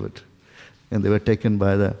got delivered. And they were taken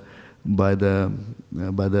by the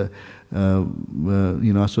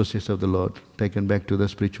associates of the Lord, taken back to the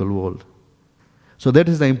spiritual world. So that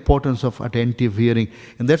is the importance of attentive hearing.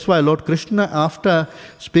 And that's why Lord Krishna, after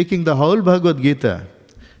speaking the whole Bhagavad Gita,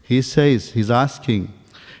 he's asking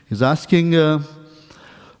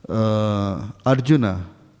Arjuna,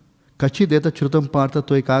 Kachid eta chrutam partha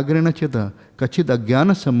to ekagrena cheta, Kachid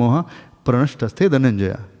agyana samoha pranashtaste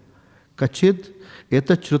dhananjaya. Kachid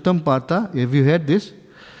etachrutam partha. Have you heard this?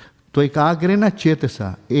 To ekagrena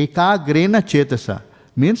chetasa. Ekagrena chetasa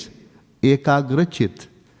means ekagra chit.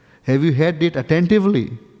 Have you heard it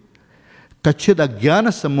attentively? Kachid ajnana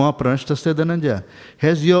samoha pranashtaste dhananjaya.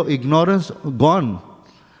 Has your ignorance gone?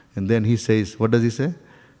 And then he says, what does he say?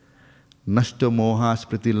 Nashto moha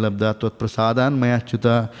spriti labda tvat prasadan maya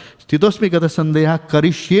chuta stitosmi gata sandeha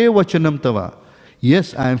karishye vachanam tava.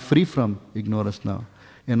 Yes, I am free from ignorance now.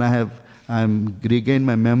 And I am regained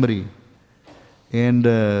my memory. And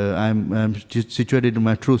I'm situated in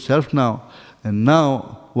my true self now. And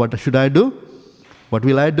now, what should I do? What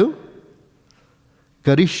will I do?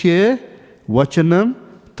 Karishye vachanam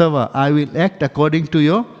tava. I will act according to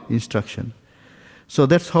your instruction. So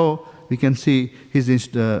that's how we can see his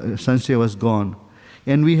Sanshaya was gone.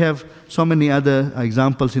 And we have so many other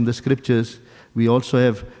examples in the scriptures. We also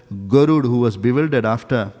have Garud, who was bewildered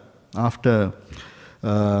after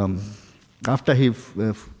he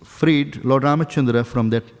freed Lord Ramachandra from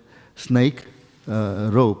that snake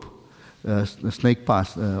rope, snake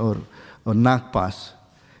pass or nag pass.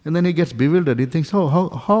 And then he gets bewildered. He thinks, oh,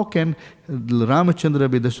 how can Ramachandra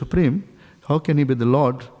be the supreme? How can he be the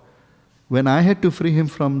Lord when I had to free him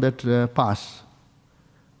from that pass?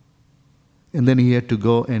 And then he had to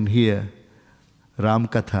go and hear Ram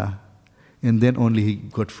Katha. And then only he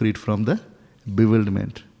got freed from the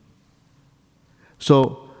bewilderment.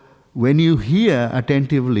 So, when you hear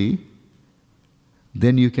attentively,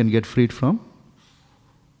 then you can get freed from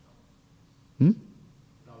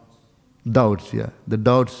doubts. Yeah, the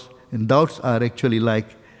doubts. And doubts are actually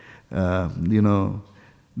like,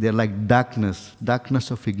 they're like darkness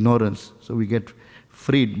of ignorance. So we get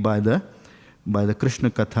freed by the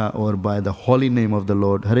Krishna Katha or by the holy name of the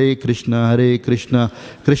Lord. Hare Krishna, Krishna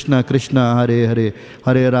Krishna, Hare Hare,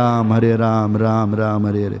 Hare Ram, Ram Ram,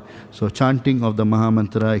 Hare Hare. So chanting of the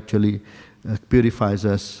Mahamantra actually purifies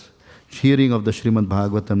us. Hearing of the Srimad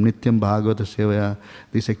Bhagavatam, Nityam Bhagavata Sevaya,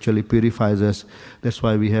 this actually purifies us. That's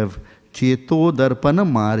why we have Cheto Darpana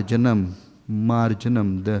Marjanam,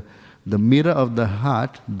 the mirror of the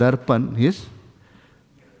heart. Darpan is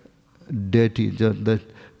dirty. The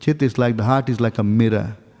Chit is like, the heart is like a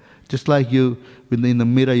mirror. Just like you, in the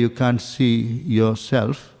mirror you can't see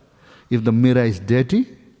yourself if the mirror is dirty.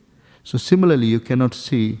 So similarly you cannot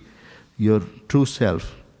see your true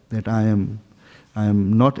self, that I am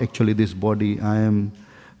not actually this body, I am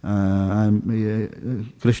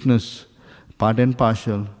Krishna's part and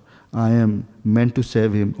parcel, I am meant to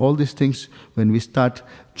serve him. All these things, when we start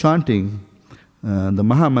chanting the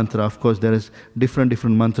Mahamantra, of course there is different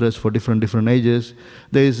mantras for different ages.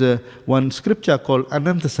 There is one scripture called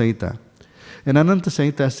Ananta Sahita. And Ananta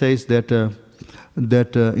Sahita says that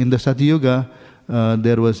in the Satyuga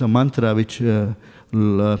there was a mantra which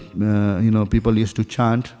people used to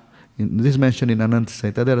chant. This is mentioned in Ananta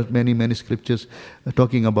Sahita. There are many scriptures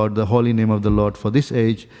talking about the holy name of the Lord for this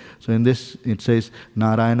age. So in this it says,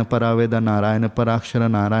 Narayana Paraveda, Narayana Parakshara,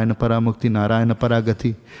 Narayana Paramukti, Narayana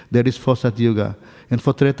Paragati. That is for Satyuga. And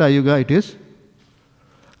for Treta Yuga it is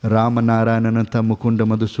Rama Narayana Nanta Mukunda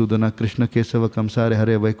Madhusudana, Krishna Kesava Kamsare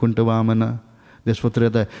Hare Vaikuntha Vamana. That's for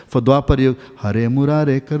Treta. For Dwapar Yuga, Hare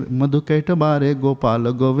Murare Madhukaita Bare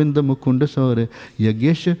Gopala Govinda Mukunda Sore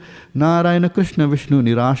Yagesha Narayana Krishna Vishnu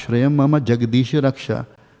Nirashrayam Mama Jagdisha Raksha.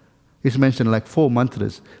 It's mentioned like 4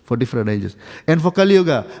 mantras for different ages. And for Kali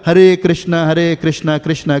Yuga, Hare Krishna, Krishna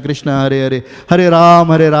Krishna, Hare Hare, Hare Ram,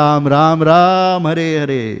 Ram Ram, Hare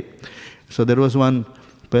Hare. So there was one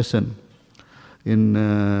person,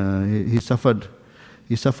 he suffered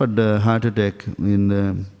a heart attack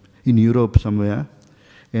in Europe somewhere,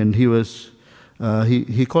 and he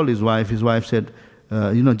called his wife. His wife said,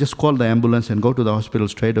 just call the ambulance and go to the hospital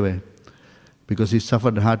straight away. Because he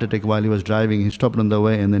suffered a heart attack while he was driving. He stopped on the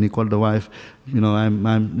way and then he called the wife, it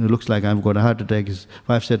looks like I've got a heart attack. His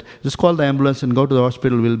wife said, just call the ambulance and go to the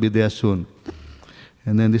hospital, we'll be there soon.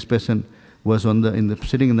 And then this person was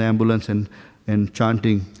sitting in the ambulance and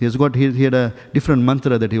chanting. He had a different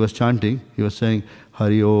mantra that he was chanting. He was saying,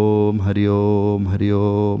 Hari Om, Hari Om, Hari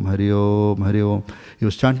Om, Hari Om, Hari Om. He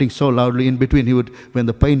was chanting so loudly. In between, when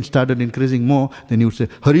the pain started increasing more, then he would say,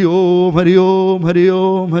 Hari Om, Hari Om, Hari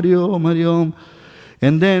Om, Hari Om, Hari Om.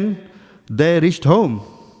 And then they reached home.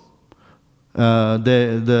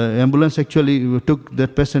 The ambulance actually took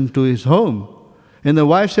that person to his home. And the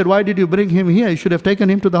wife said, why did you bring him here? You should have taken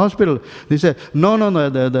him to the hospital. They said, no,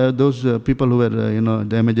 those people who were,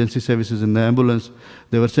 the emergency services in the ambulance,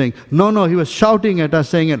 they were saying, no, he was shouting at us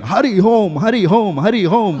saying, hurry home, hurry home, hurry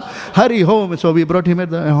home, hurry home. So we brought him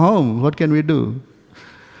at the home. What can we do?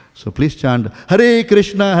 So please chant Hare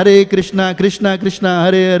Krishna, Krishna Krishna,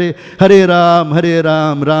 Hare Hare, Hare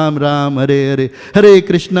Ram, Ram Ram, Hare Hare, Hare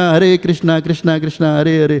Krishna, Krishna Krishna,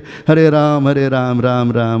 Hare Hare, Hare Ram,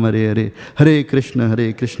 Ram Ram, Hare Hare, Hare Krishna,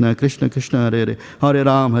 Krishna Krishna, Hare Hare, Hare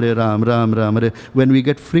Ram, Ram Ram, Hare. When we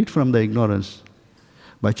get freed from the ignorance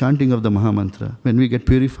by chanting of the Mahamantra, when we get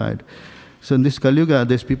purified. So in this Kali Yuga,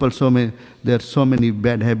 there are so many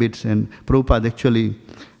bad habits, and Prabhupada actually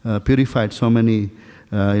purified so many,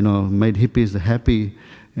 made hippies happy,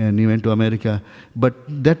 and he went to America. But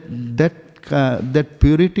that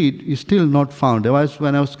purity is still not found.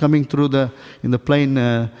 When I was coming through in the plane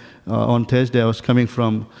on Thursday, I was coming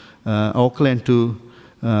from Auckland to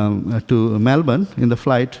Melbourne in the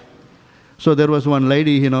flight. So there was one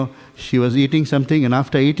lady, she was eating something, and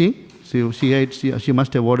after eating, she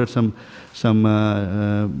must have ordered some from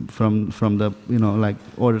the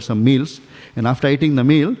ordered some meals, and after eating the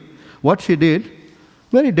meal, what she did,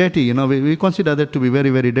 very dirty, we consider that to be very,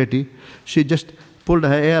 very dirty. She just pulled her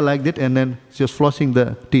hair like that, and then she was flossing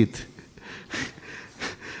the teeth.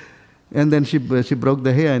 And then she broke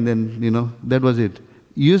the hair, and then that was it.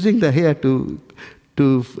 Using the hair to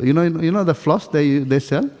the floss they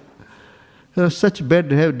sell. Such bad,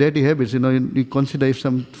 dirty habits. You consider if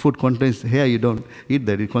some food contains hair, you don't eat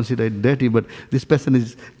that. You consider it dirty, but this person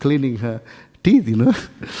is cleaning her teeth.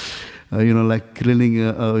 Like cleaning,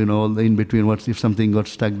 all the in between. What if something got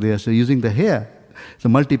stuck there? So using the hair, it's a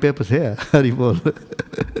multi-purpose hair.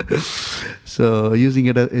 So using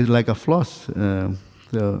it is like a floss. But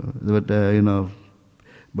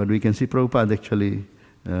we can see Prabhupada actually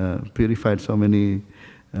purified so many.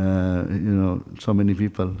 So many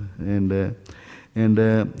people, and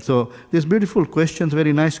so these beautiful questions,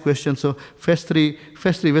 very nice questions. So first three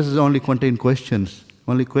verses only contain questions,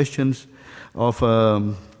 only questions of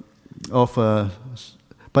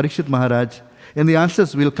Parikshit Maharaj, and the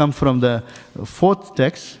answers will come from the fourth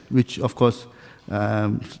text, which of course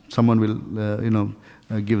someone will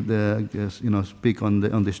speak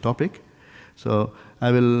on this topic. So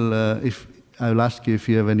I will ask you if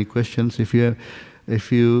you have any questions.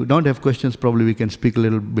 If you don't have questions, probably we can speak a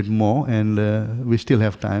little bit more, and we still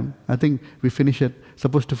have time. I think we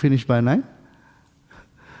supposed to finish by 9?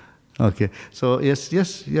 Okay. So yes,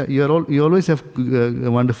 yeah, you always have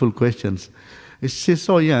wonderful questions. She's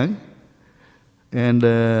so young, and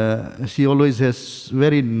she always has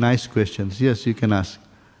very nice questions. Yes, you can ask.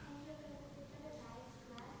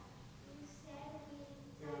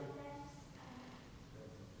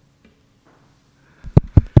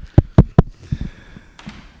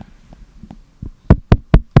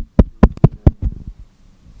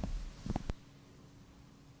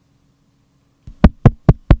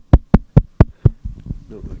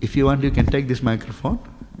 If you want, you can take this microphone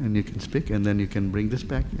and you can speak, and then you can bring this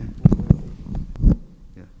back.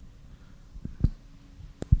 Yeah.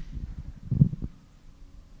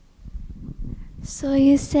 So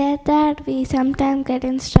you said that we sometimes get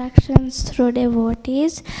instructions through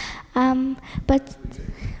devotees, but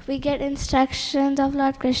we get instructions of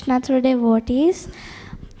Lord Krishna through devotees.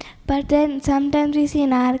 But then sometimes we see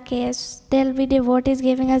in our case, there'll be devotees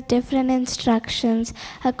giving us different instructions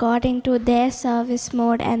according to their service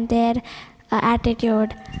mode and their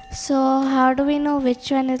attitude. So how do we know which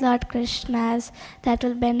one is Lord Krishna's that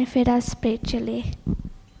will benefit us spiritually?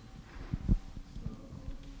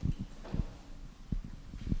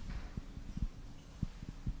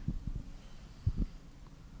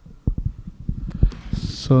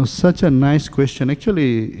 So such a nice question.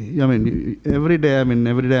 Actually, every day I've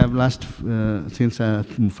since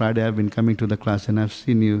Friday I've been coming to the class, and I've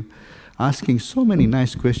seen you asking so many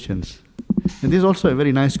nice questions. And this is also a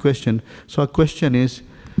very nice question. So a question is,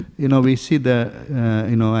 we see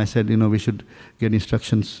I said, we should get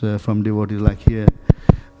instructions from devotees like here,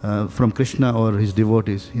 from Krishna or his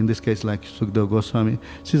devotees. In this case, like Sukadeva Goswami.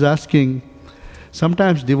 She's asking,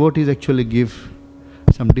 sometimes devotees actually give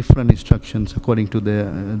some different instructions according to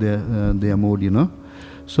their mood,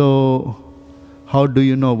 So how do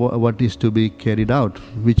you know what is to be carried out?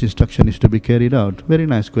 Which instruction is to be carried out? Very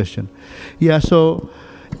nice question. Yeah. So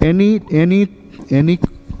anything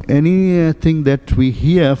that we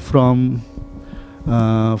hear from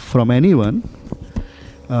anyone,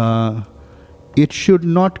 it should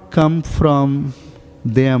not come from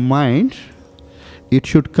their mind. It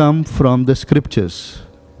should come from the scriptures,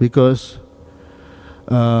 because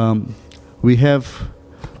we have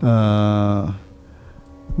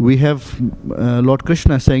Lord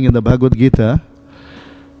Krishna saying in the Bhagavad Gita,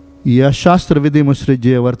 Ya Shastra Vidhi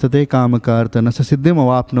Musrijya Vartate Kamakarta Na Sasiddhim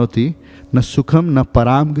Avapnoti Na Sukham Na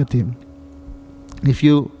Param Gatim. If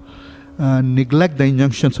you neglect the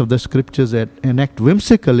injunctions of the scriptures and act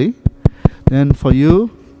whimsically, then for you,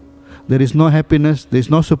 there is no happiness, there is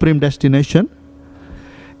no supreme destination,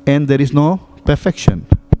 and there is no perfection.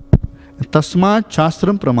 Tasmat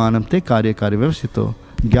shastram pramanam te karya karya vyavasito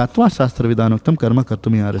gyatva shastra vidanoktam karma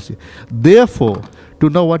kartum iharasi. Therefore, to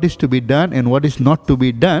know what is to be done and what is not to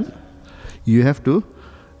be done, you have to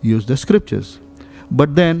use the scriptures.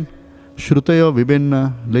 But then, Shrutayo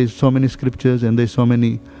Vibhinna, there is so many scriptures and there is so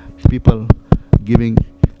many people giving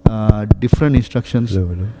different instructions.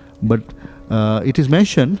 But it is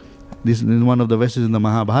mentioned, this is one of the verses in the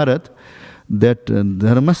Mahabharata, that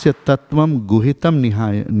dharmasya tattvam guhitam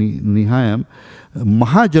nihayam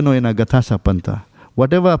mahajanoena gathasa panta.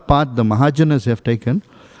 Whatever path the Mahajanas have taken,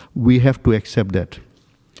 we have to accept that.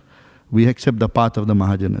 We accept the path of the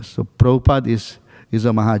Mahajanas. So Prabhupada is a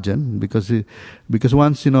Mahajan because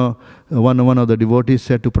once, one of the devotees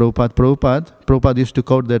said to Prabhupada used to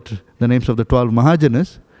quote that the names of the 12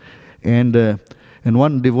 Mahajanas, and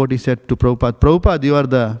one devotee said to Prabhupada,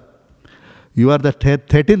 you are the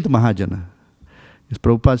 13th Mahajana.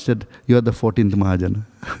 Prabhupada said, you are the 14th Mahajana.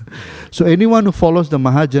 So anyone who follows the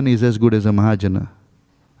Mahajana is as good as a Mahajana.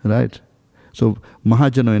 Right? So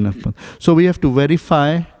Mahajana enough. So we have to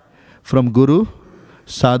verify from Guru,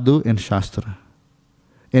 Sadhu and Shastra.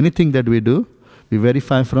 Anything that we do, we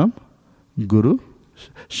verify from Guru,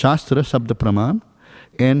 Shastra, Sabda Praman,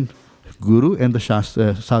 and Guru and the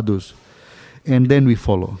Shastra, Sadhus. And then we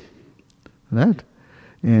follow. Right?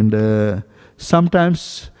 And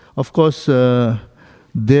sometimes, of course,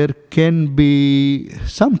 there can be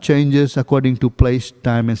some changes according to place,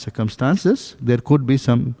 time and circumstances. There could be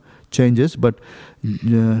some changes, but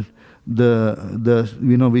we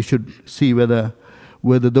should see whether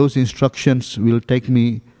those instructions will take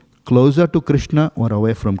me closer to Krishna or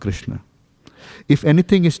away from Krishna. If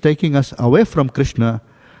anything is taking us away from Krishna,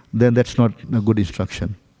 then that's not a good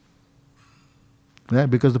instruction. Right?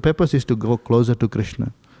 Because the purpose is to go closer to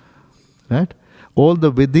Krishna. Right? All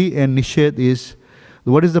the vidhi and nished is,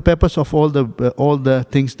 what is the purpose of all the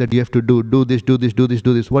things that you have to do? Do this, do this, do this,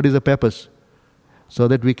 do this. What is the purpose? So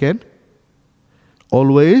that we can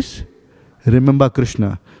always remember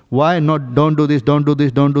Krishna. Why not don't do this, don't do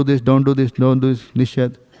this, don't do this, don't do this, don't do this,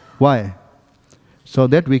 nishad? Why? So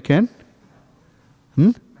that we can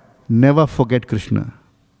never forget Krishna.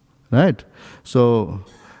 Right? So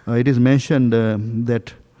it is mentioned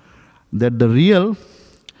that the real,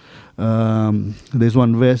 there's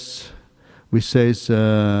one verse which says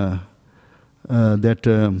that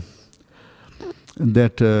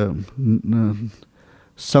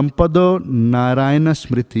Sampado Narayana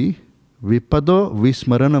Smriti Vipado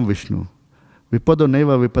Vismaranam Vishnu. Vipado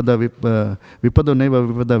neva vipada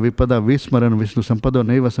vipada vismaranam Vishnu. Sampado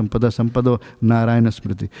neva sampado Narayana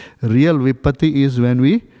Smriti. Real vipati is when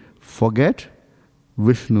we forget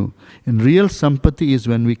Vishnu. And real sampati is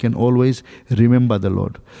when we can always remember the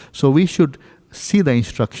Lord. So we should see the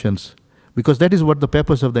instructions, because that is what the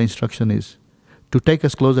purpose of the instruction is, to take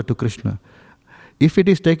us closer to Krishna. If it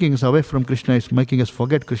is taking us away from Krishna, it's making us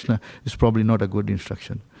forget Krishna, it's probably not a good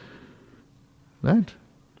instruction. Right?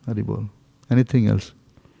 Haribol. Anything else?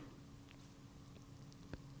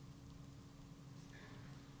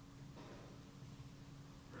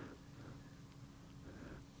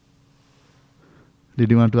 Did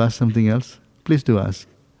you want to ask something else? Please do ask.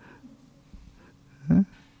 Huh?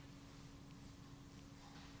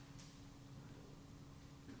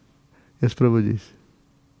 Yes, Prabhuji.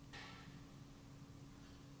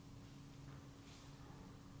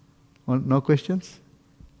 No questions?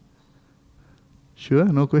 Sure,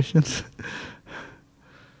 no questions?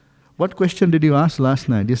 What question did you ask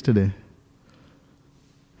yesterday?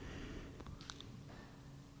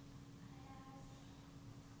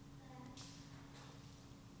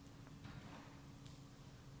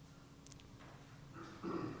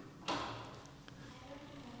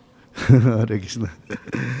 Hare Krishna.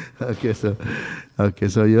 Okay,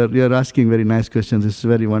 so you're asking very nice questions. It's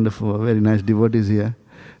very wonderful, very nice devotees here.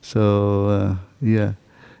 So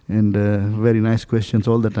and very nice questions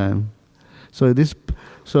all the time. So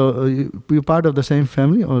you're part of the same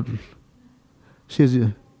family, or she's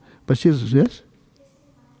yes?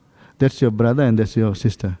 That's your brother and that's your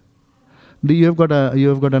sister. You have got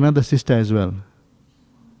another sister as well.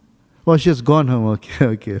 Oh, she's gone home.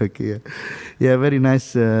 Okay. Yeah, very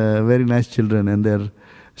nice children, and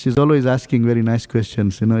she's always asking very nice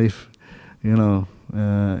questions. If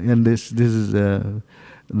and this is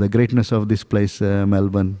the greatness of this place,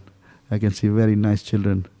 Melbourne. I can see very nice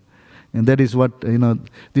children, and that is what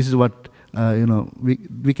This is what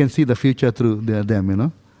we can see the future through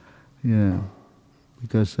them. Yeah,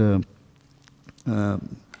 because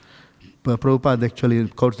Prabhupada actually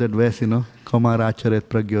quotes that verse, Kaumar acharet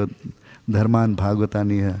pragyo dharman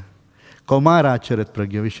bhagavatani. Kaumar acharet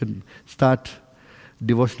pragyo. We should start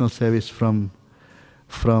devotional service from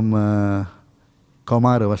Kaumar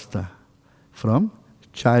avastha, from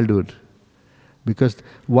childhood. Because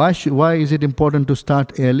why is it important to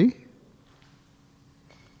start early?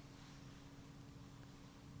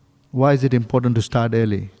 Why is it important to start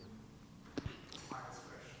early?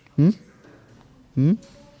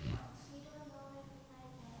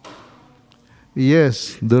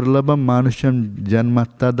 Yes, durlabham manusham janma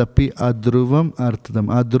tadapi adruvam arthadam.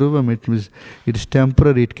 Adruvam, it means it is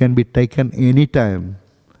temporary, it can be taken any time.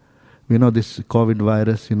 We know this COVID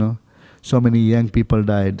virus, so many young people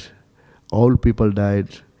died, old people died.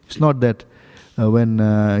 It's not that when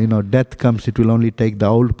death comes, it will only take the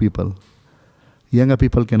old people. Younger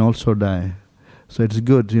people can also die. So it's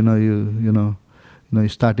good, you're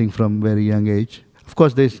starting from very young age. Of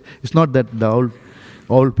course, it's not that the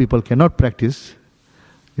old people cannot practice.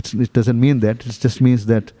 It doesn't mean that. It just means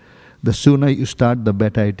that the sooner you start, the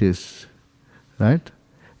better it is, right?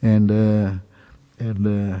 And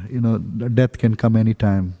the death can come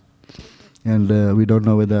anytime, and we don't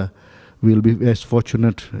know whether we'll be as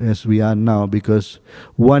fortunate as we are now, because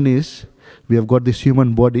one is we have got this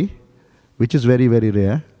human body, which is very, very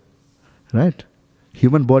rare, right?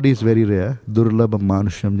 Human body is very rare. Durlabham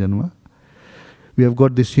manusham janma. We have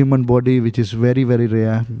got this human body which is very, very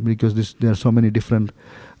rare, because there are so many different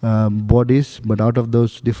bodies, but out of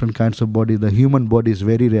those different kinds of body, the human body is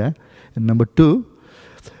very rare. And number two,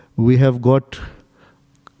 we have got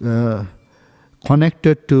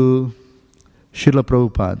connected to Srila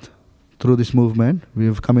Prabhupada through this movement. We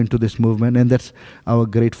have come into this movement, and that's our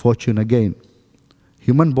great fortune again.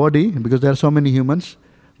 Human body, because there are so many humans,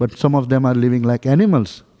 but some of them are living like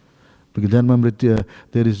animals. Because Janma Mritya,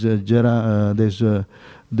 there is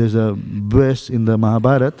there's a verse in the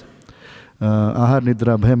Mahabharata, Ahar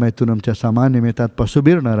Nidra Bhay Maitunam Cha Samanya Metat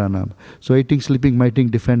Pasubir Naranam. So eating, sleeping, mating,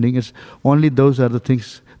 defending, is only those are the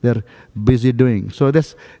things they're busy doing. So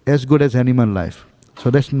that's as good as animal life. So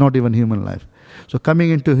that's not even human life. So coming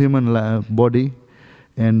into human body,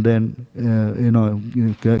 and then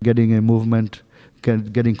getting a movement,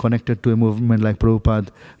 getting connected to a movement like Prabhupada,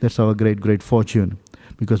 that's our great, great fortune.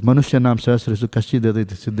 Because Manushyanam Sahasrasu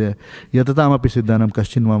Kashchidaditi Siddhya Yatatamapi Siddhanam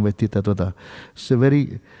Kaschinvam Veti Tatvata.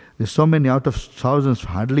 There's so many out of thousands,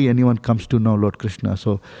 hardly anyone comes to know Lord Krishna.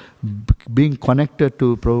 So being connected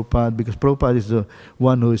to Prabhupada, because Prabhupada is the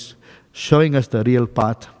one who is showing us the real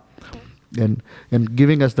path and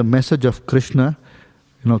giving us the message of Krishna.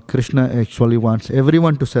 Krishna actually wants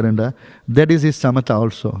everyone to surrender. That is his samatha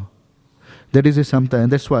also. That is his samatha,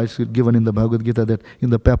 and that's why it's given in the Bhagavad Gita that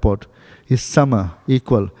in the purport, is sama,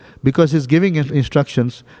 equal. Because he's giving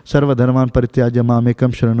instructions, sarva dharman parityajya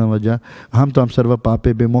mamekam sharanam vaja, aham tam sarva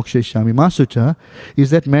pape be mokshayishyami masucha. Is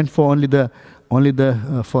that meant for only the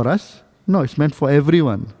for us? No, it's meant for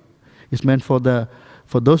everyone. It's meant for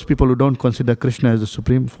those people who don't consider Krishna as the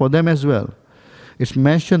supreme, for them as well. It's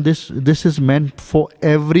mentioned this is meant for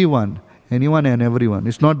everyone. Anyone and everyone.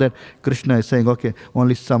 It's not that Krishna is saying, okay,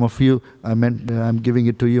 only some of you, I'm giving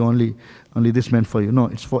it to you, only this meant for you. No,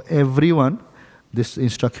 it's for everyone, this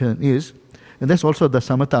instruction is. And that's also the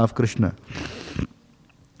samatha of Krishna.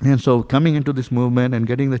 And so coming into this movement and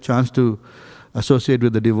getting the chance to associate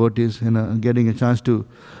with the devotees, and getting a chance to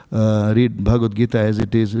read Bhagavad Gita as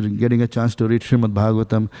it is, getting a chance to read Srimad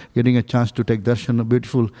Bhagavatam, getting a chance to take darshan, a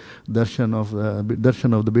beautiful darshan of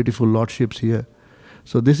the beautiful lordships here.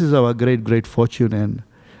 So this is our great, great fortune, and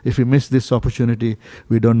if we miss this opportunity,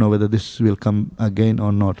 we don't know whether this will come again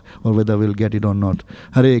or not, or whether we'll get it or not.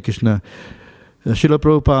 Hare Krishna. Srila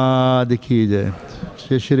Prabhupada ki jai.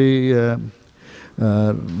 Shri Radha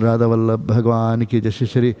Vallabh Bhagwan ki jai.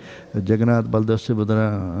 Shri Jagannath Baldev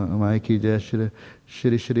Subhadra Mai ki jai.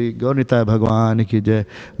 Shri Gaurnitai Bhagwan ki jai.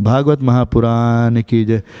 Bhagavad Mahapuran ki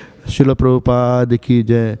jai. Srila Prabhupada ki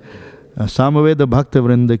jai. Samaveda Bhakta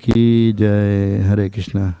Vrinda ki jai. Hare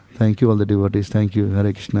Krishna. Thank you all the devotees. Thank you.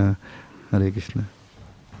 Hare Krishna. Hare Krishna.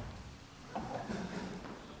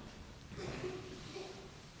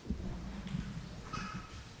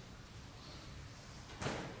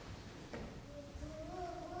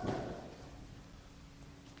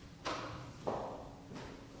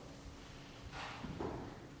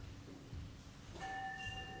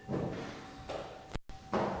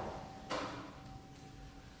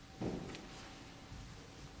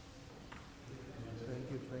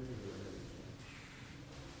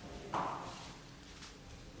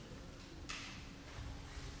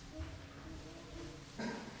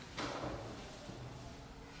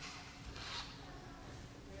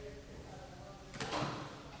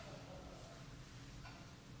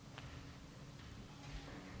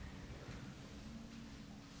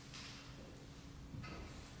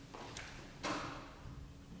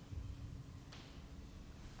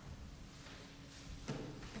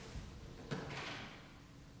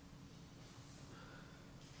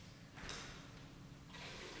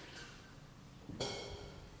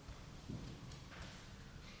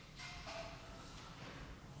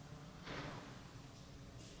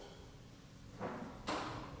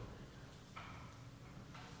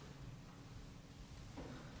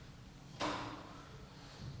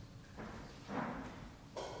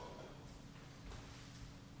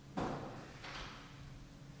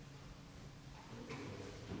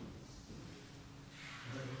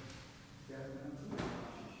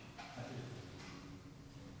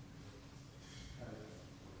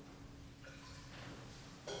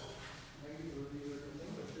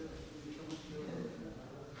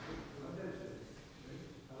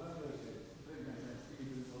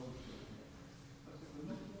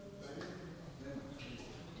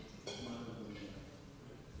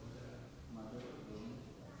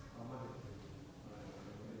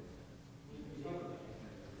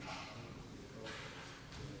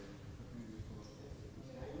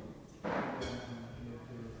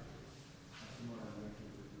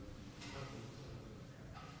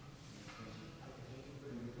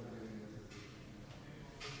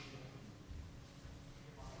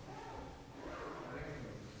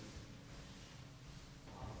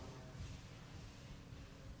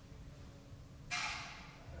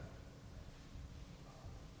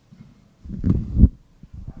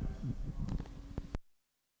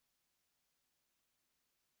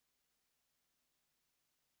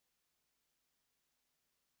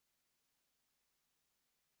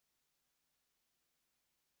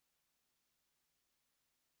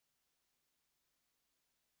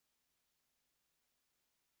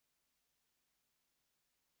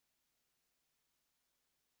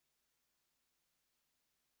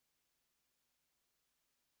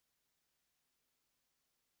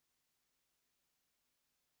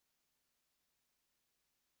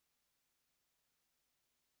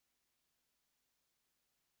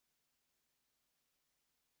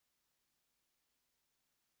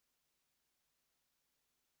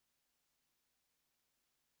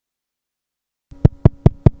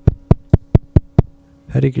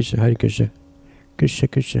 Hare Krishna, Hare Krishna. Krishna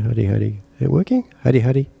Krishna, Hare Hare. Is it working? Hare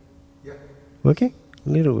Hare? Yeah. Working? A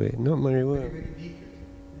little bit, not very well.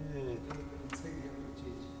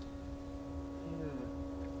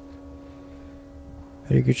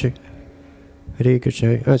 Hare Krishna. Hare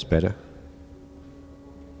Krishna. That's better.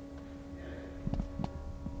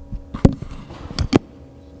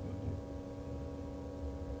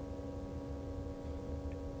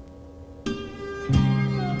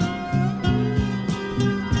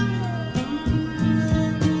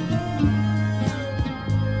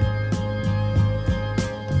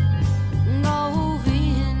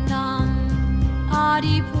 Govindam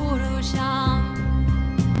Adipurusham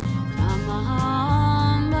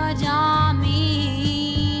Tamaham Bhajami.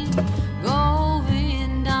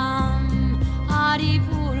 Govindam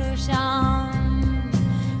Adipurusham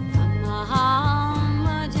Tamaham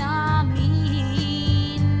Bhajami.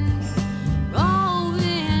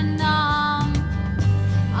 Govindam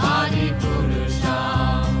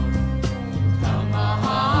Adipurusham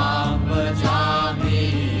Tamaham Bhajami.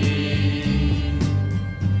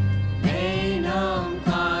 Enam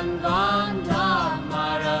Kanvandam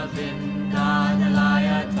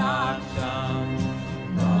Maravindadalayataksham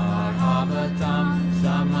Bharavatam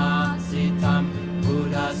Samasitam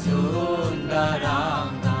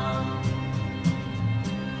Buddhasundaranam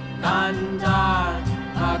Kandar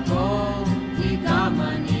Agom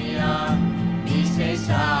Nigamaniya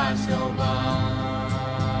Vishesha Shobha.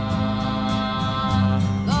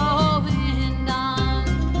 Govindam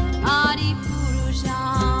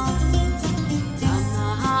Adipurusham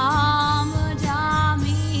Tamaham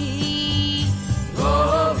Bhajami.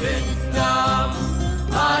 Govindam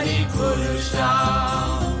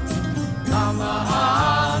Adipurusham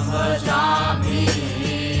Tamaham Bhajami.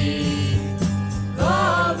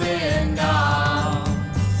 Govindam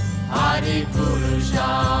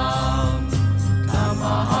Adipurusham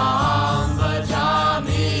Tamaham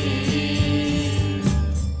Bhajami.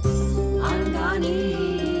 Angani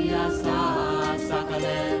Asa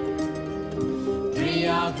Sakale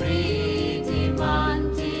Priya Priti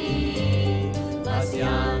Manti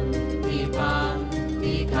Lasyan Dipan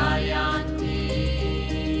Dikayanti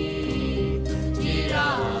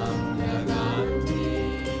Chiram Naganti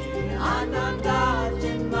Ananda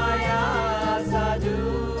Chinmaya Sadhu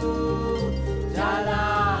Jala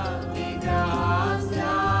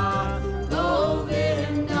Vigrahasya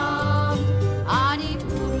Govindam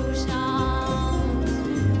Adipurusham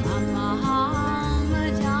Tamaham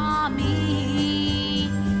Bhajami.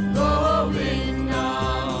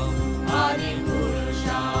 Govindam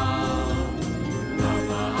Adipurusham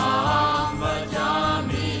Tamaham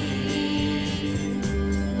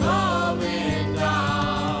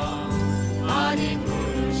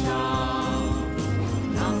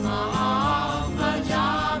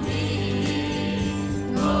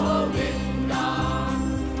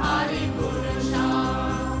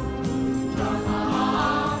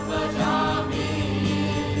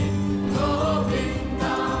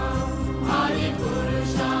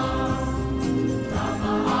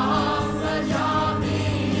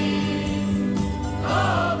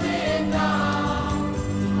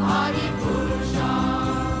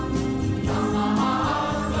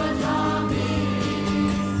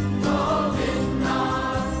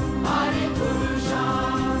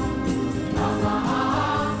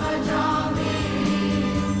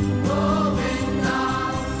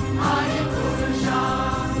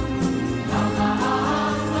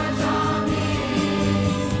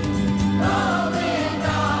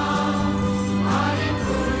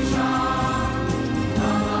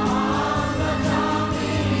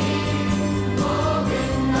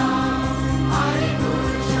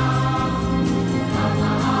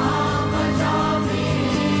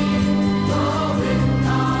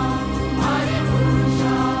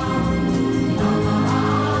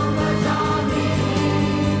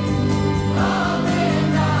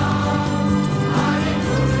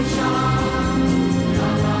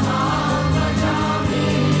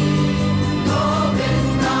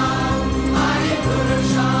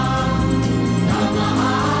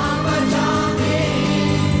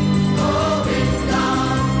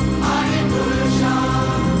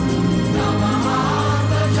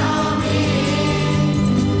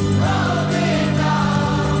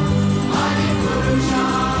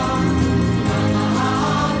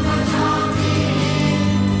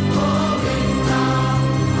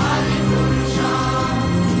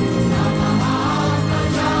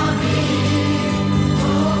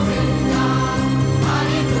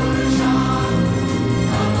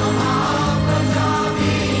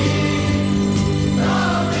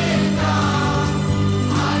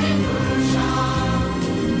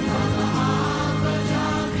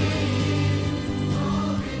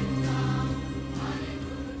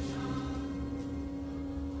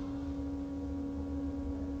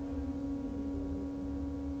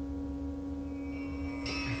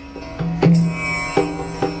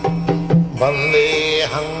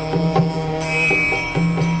Vandeham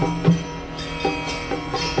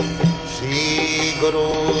Shri Guru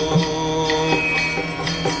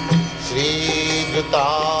Shri Juta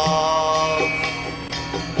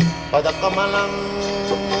Padakamalam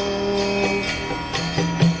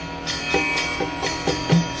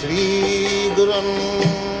Shri Gurum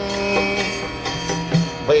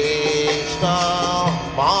Vaishnavam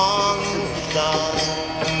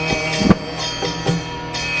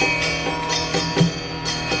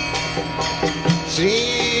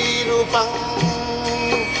Shri Rupam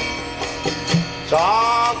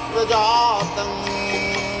Sakrajatam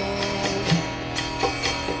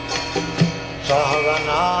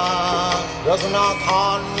Sahagana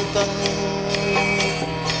Raghunathanvitam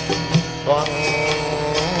Tvam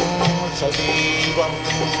Sajivam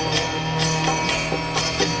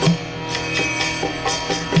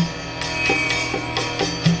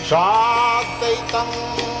Sadvaitam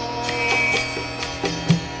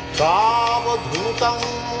Savadhutam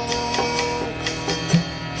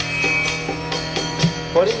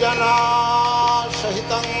Parijana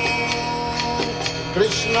Sahitam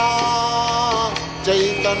Krishna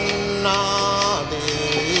Chaitanya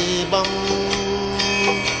Devam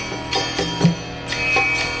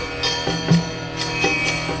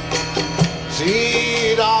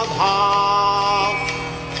Shri Radha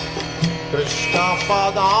Krishna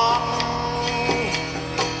Padam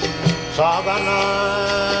Sagana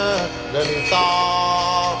Lalita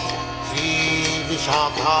Shri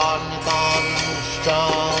Vishakhanitanscha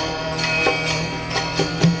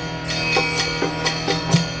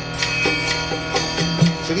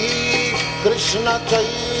Shri Krishna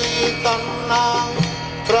Chaitanya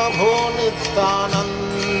Prabhu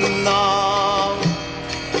Nityananda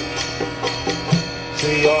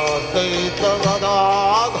Shri Advaita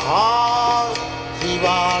Gadadhar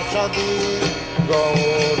Shivasadi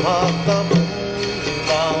Gaur Bhakta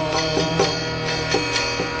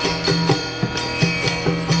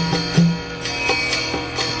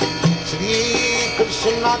Shri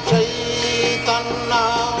Krishna Chaitanya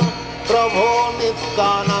Prabhu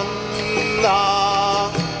Nityananda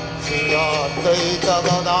Shri Advaita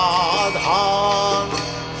Gadadhar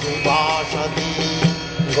Shivasadi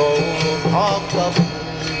Gaur Bhakta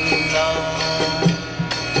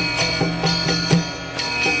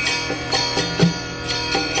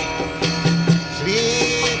Shri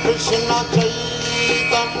Krishna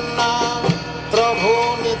Chaitanya Prabhu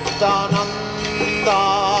Nityananda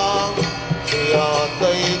Shri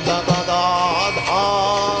Advaita Gadadhar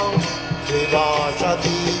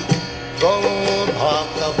Shivasadi Gaur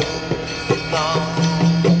Bhakta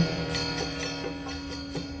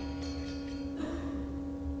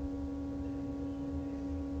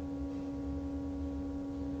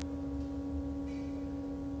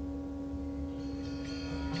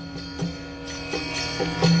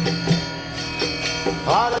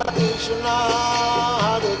Hare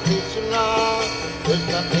Krishna,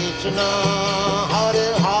 Krishna Krishna, Hare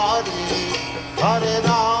Hare, Hare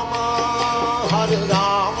Rama,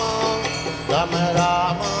 Rama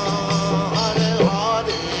Rama, Hare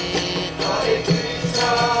Hare, Hare Krishna,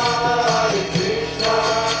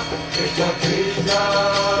 Krishna Krishna,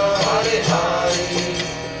 Hare Hare,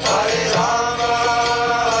 Hare Rama,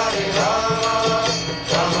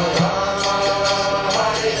 Rama Rama,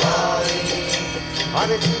 Hare Hare.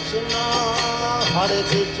 Hare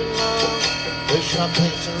Krishna, Krishna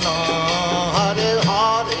Krishna, Hare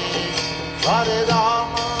Hare, Hare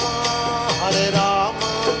Rama,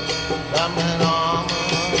 Rama Rama,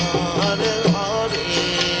 Hare Hare.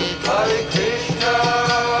 Hare Krishna,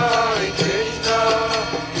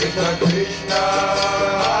 Krishna Krishna,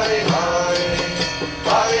 Hare Hare,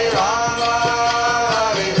 Hare Rama,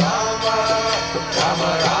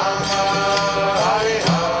 Rama Rama, Hare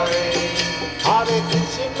Hare.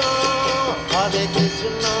 Hare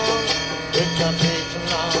Krishna, Krishna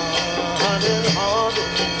Krishna, Hare Hare,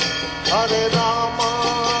 Hare Rama,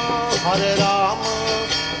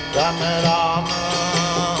 Rama Rama,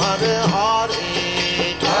 Hare Hare.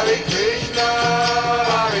 Hare Krishna,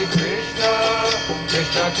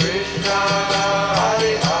 Krishna Krishna,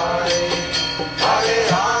 Hare Hare, Hare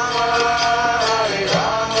Rama,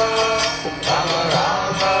 Rama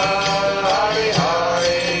Rama, Hare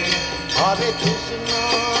Hare. Hare Krishna,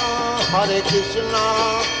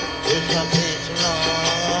 Krishna Krishna,